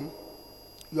own kingdom,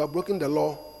 you are breaking the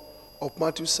law of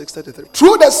Matthew 6:33.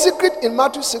 Through the secret in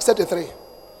Matthew 6:33,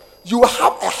 you will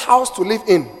have a house to live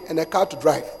in and a car to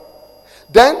drive.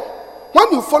 Then,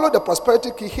 when you follow the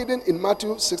prosperity key hidden in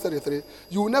Matthew 6:33,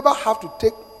 you will never have to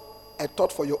take a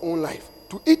thought for your own life.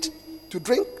 To eat, to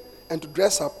drink, and to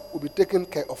dress up will be taken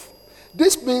care of.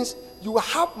 This means you will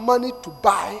have money to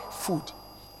buy food,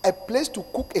 a place to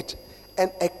cook it, and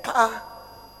a car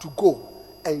to go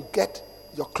and get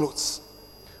your clothes.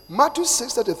 Matthew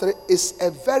 6:33 is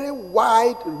a very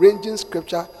wide-ranging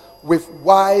scripture with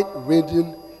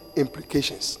wide-ranging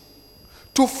implications.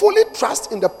 To fully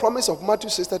trust in the promise of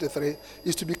Matthew 6:33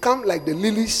 is to become like the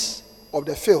lilies of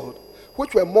the field,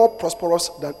 which were more prosperous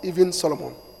than even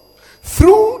Solomon.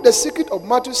 Through the secret of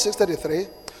Matthew 6:33,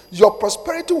 your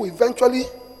prosperity will eventually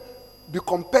be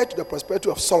compared to the prosperity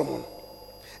of Solomon.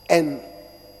 And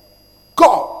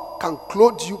God can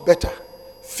clothe you better,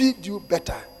 feed you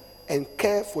better, and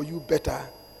care for you better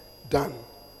than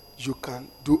you can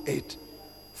do it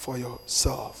for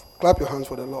yourself. Clap your hands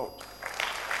for the Lord.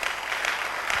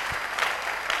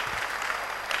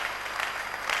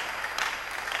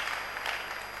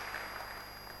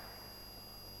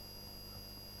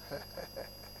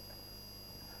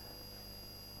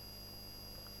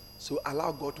 So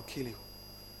allow God to kill you.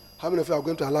 How many of you are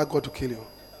going to allow God to kill you?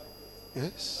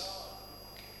 Yes.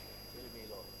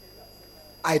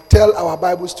 I tell our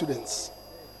Bible students,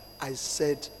 I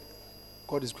said,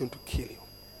 God is going to kill you.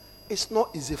 It's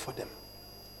not easy for them.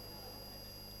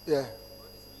 Yeah.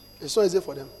 It's so easy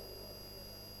for them.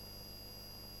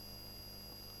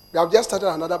 We have just started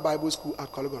another Bible school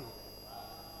at Collegon.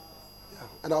 Yeah.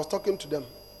 And I was talking to them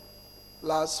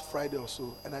last Friday or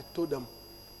so, and I told them,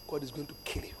 God is going to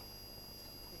kill you.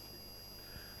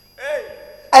 Hey.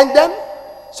 And then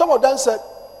some of them said,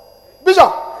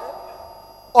 Bishop,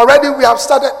 already we have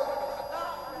started.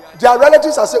 Their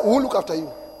relatives have said, we will look after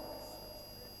you.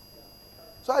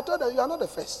 So I told them, you are not the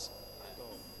first.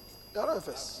 You are not the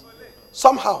first.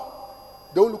 Somehow,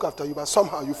 they won't look after you, but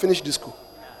somehow you finish this school.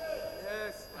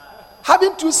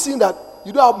 Haven't you seen that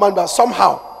you don't have money, but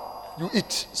somehow you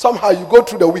eat? Somehow you go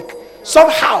through the week.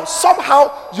 Somehow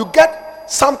you get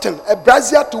something, a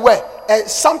brassiere to wear,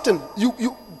 something.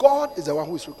 God is the one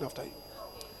who is looking after you.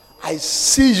 I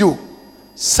see you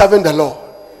serving the Lord.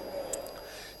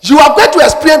 You are going to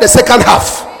experience the second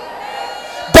half.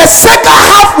 The second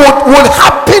half will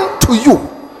happen to you.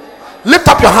 Lift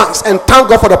up your hands and thank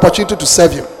God for the opportunity to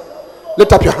serve Him.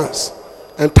 Lift up your hands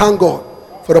and thank God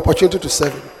for the opportunity to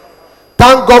serve Him.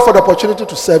 Thank God for the opportunity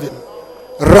to serve Him.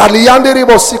 Raliande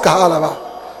ribo sika halaba.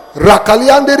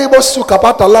 Rakaliande ribo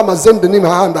sukapata lama zendeni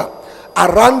mahanda.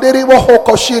 Arande ribo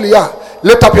hokoshilia.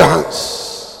 Lift up your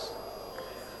hands.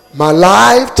 My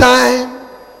lifetime,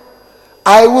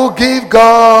 I will give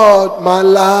God my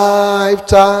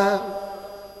lifetime.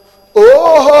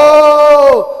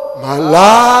 Oh, my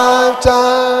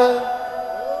lifetime,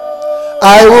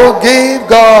 I will give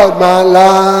God my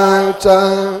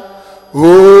lifetime.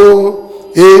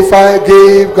 Oh, if I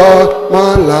give God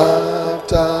my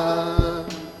lifetime,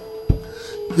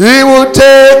 He will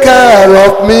take care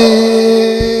of me.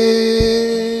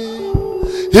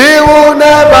 He will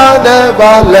never,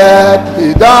 never let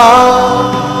me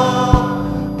down.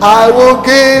 I will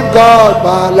give God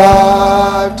my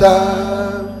lifetime.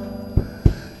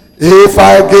 If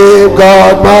I give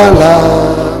God my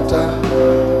lifetime,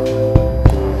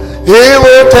 He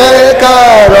will take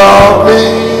care of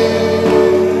me.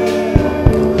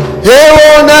 He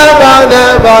will never,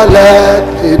 never let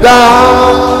me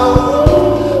down.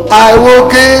 I will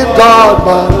give God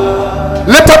my.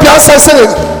 Lift up your hands and sing it.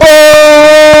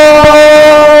 Oh,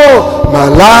 my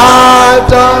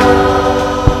lifetime,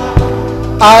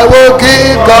 I will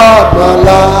give God my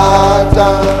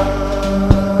lifetime.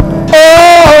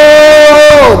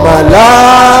 Oh, my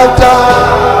lifetime,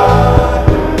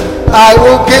 I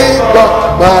will give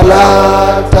God my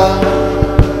lifetime.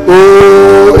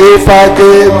 Oh, if I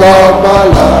give God my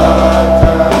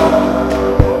lifetime,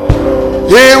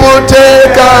 He will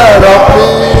take care of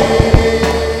me.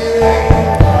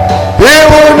 He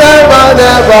will never,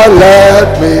 never let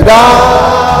me down.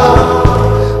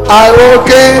 I will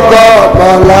give God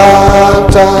my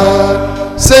lifetime.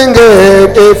 Sing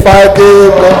it, if I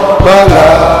give God my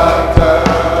lifetime,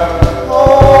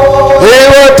 He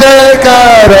will take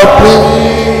care of me.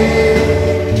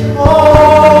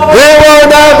 He will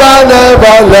never,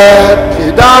 never let me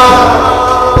down.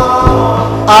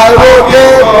 I will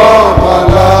give God my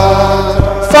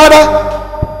life. Father,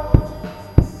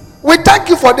 we thank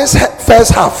you for this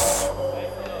first half.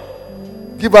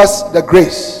 Give us the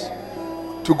grace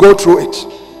to go through it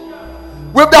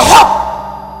with the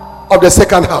hope of the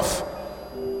second half.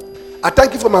 I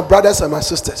thank you for my brothers and my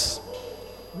sisters.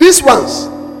 These ones,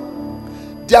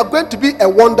 they are going to be a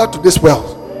wonder to this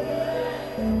world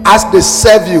as they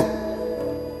serve you,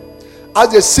 as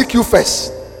they seek you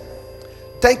first.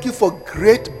 Thank you for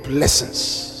great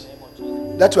blessings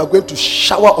that you are going to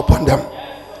shower upon them.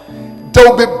 They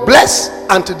will be blessed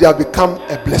until they have become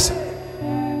a blessing.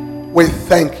 We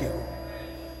thank you.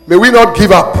 May we not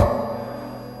give up.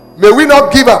 May we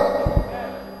not give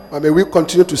up. But may we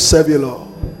continue to serve you, Lord.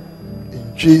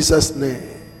 In Jesus' name.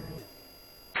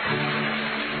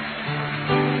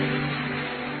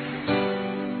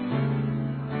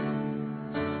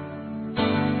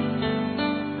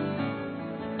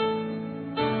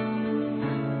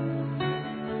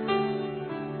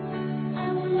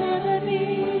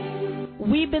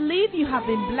 We believe you have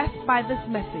been blessed by this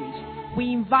message.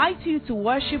 We invite you to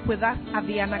worship with us at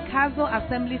the Anakazo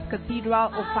Assemblies Cathedral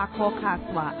of Fako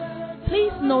Kaswa.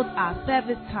 Please note our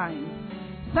service times.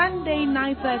 Sunday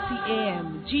 9:30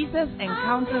 a.m. Jesus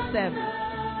Encounter Service.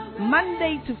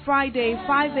 Monday to Friday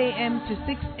 5 a.m. to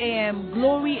 6 a.m.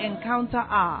 Glory Encounter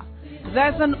Hour.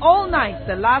 There's an all night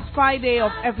the last Friday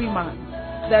of every month.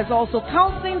 There's also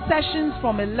counseling sessions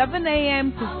from 11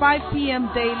 a.m. to 5 p.m.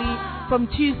 daily from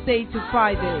Tuesday to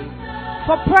Friday.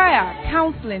 For prayer,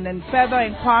 counseling and further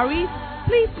inquiries,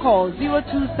 please call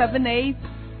 0278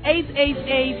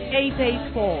 888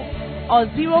 884 or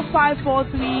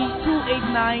 0543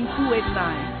 289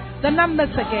 289. The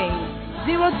numbers again,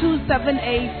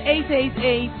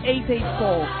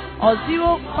 0278-888-884 or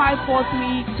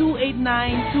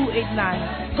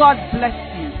 0543-289-289. God bless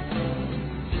you.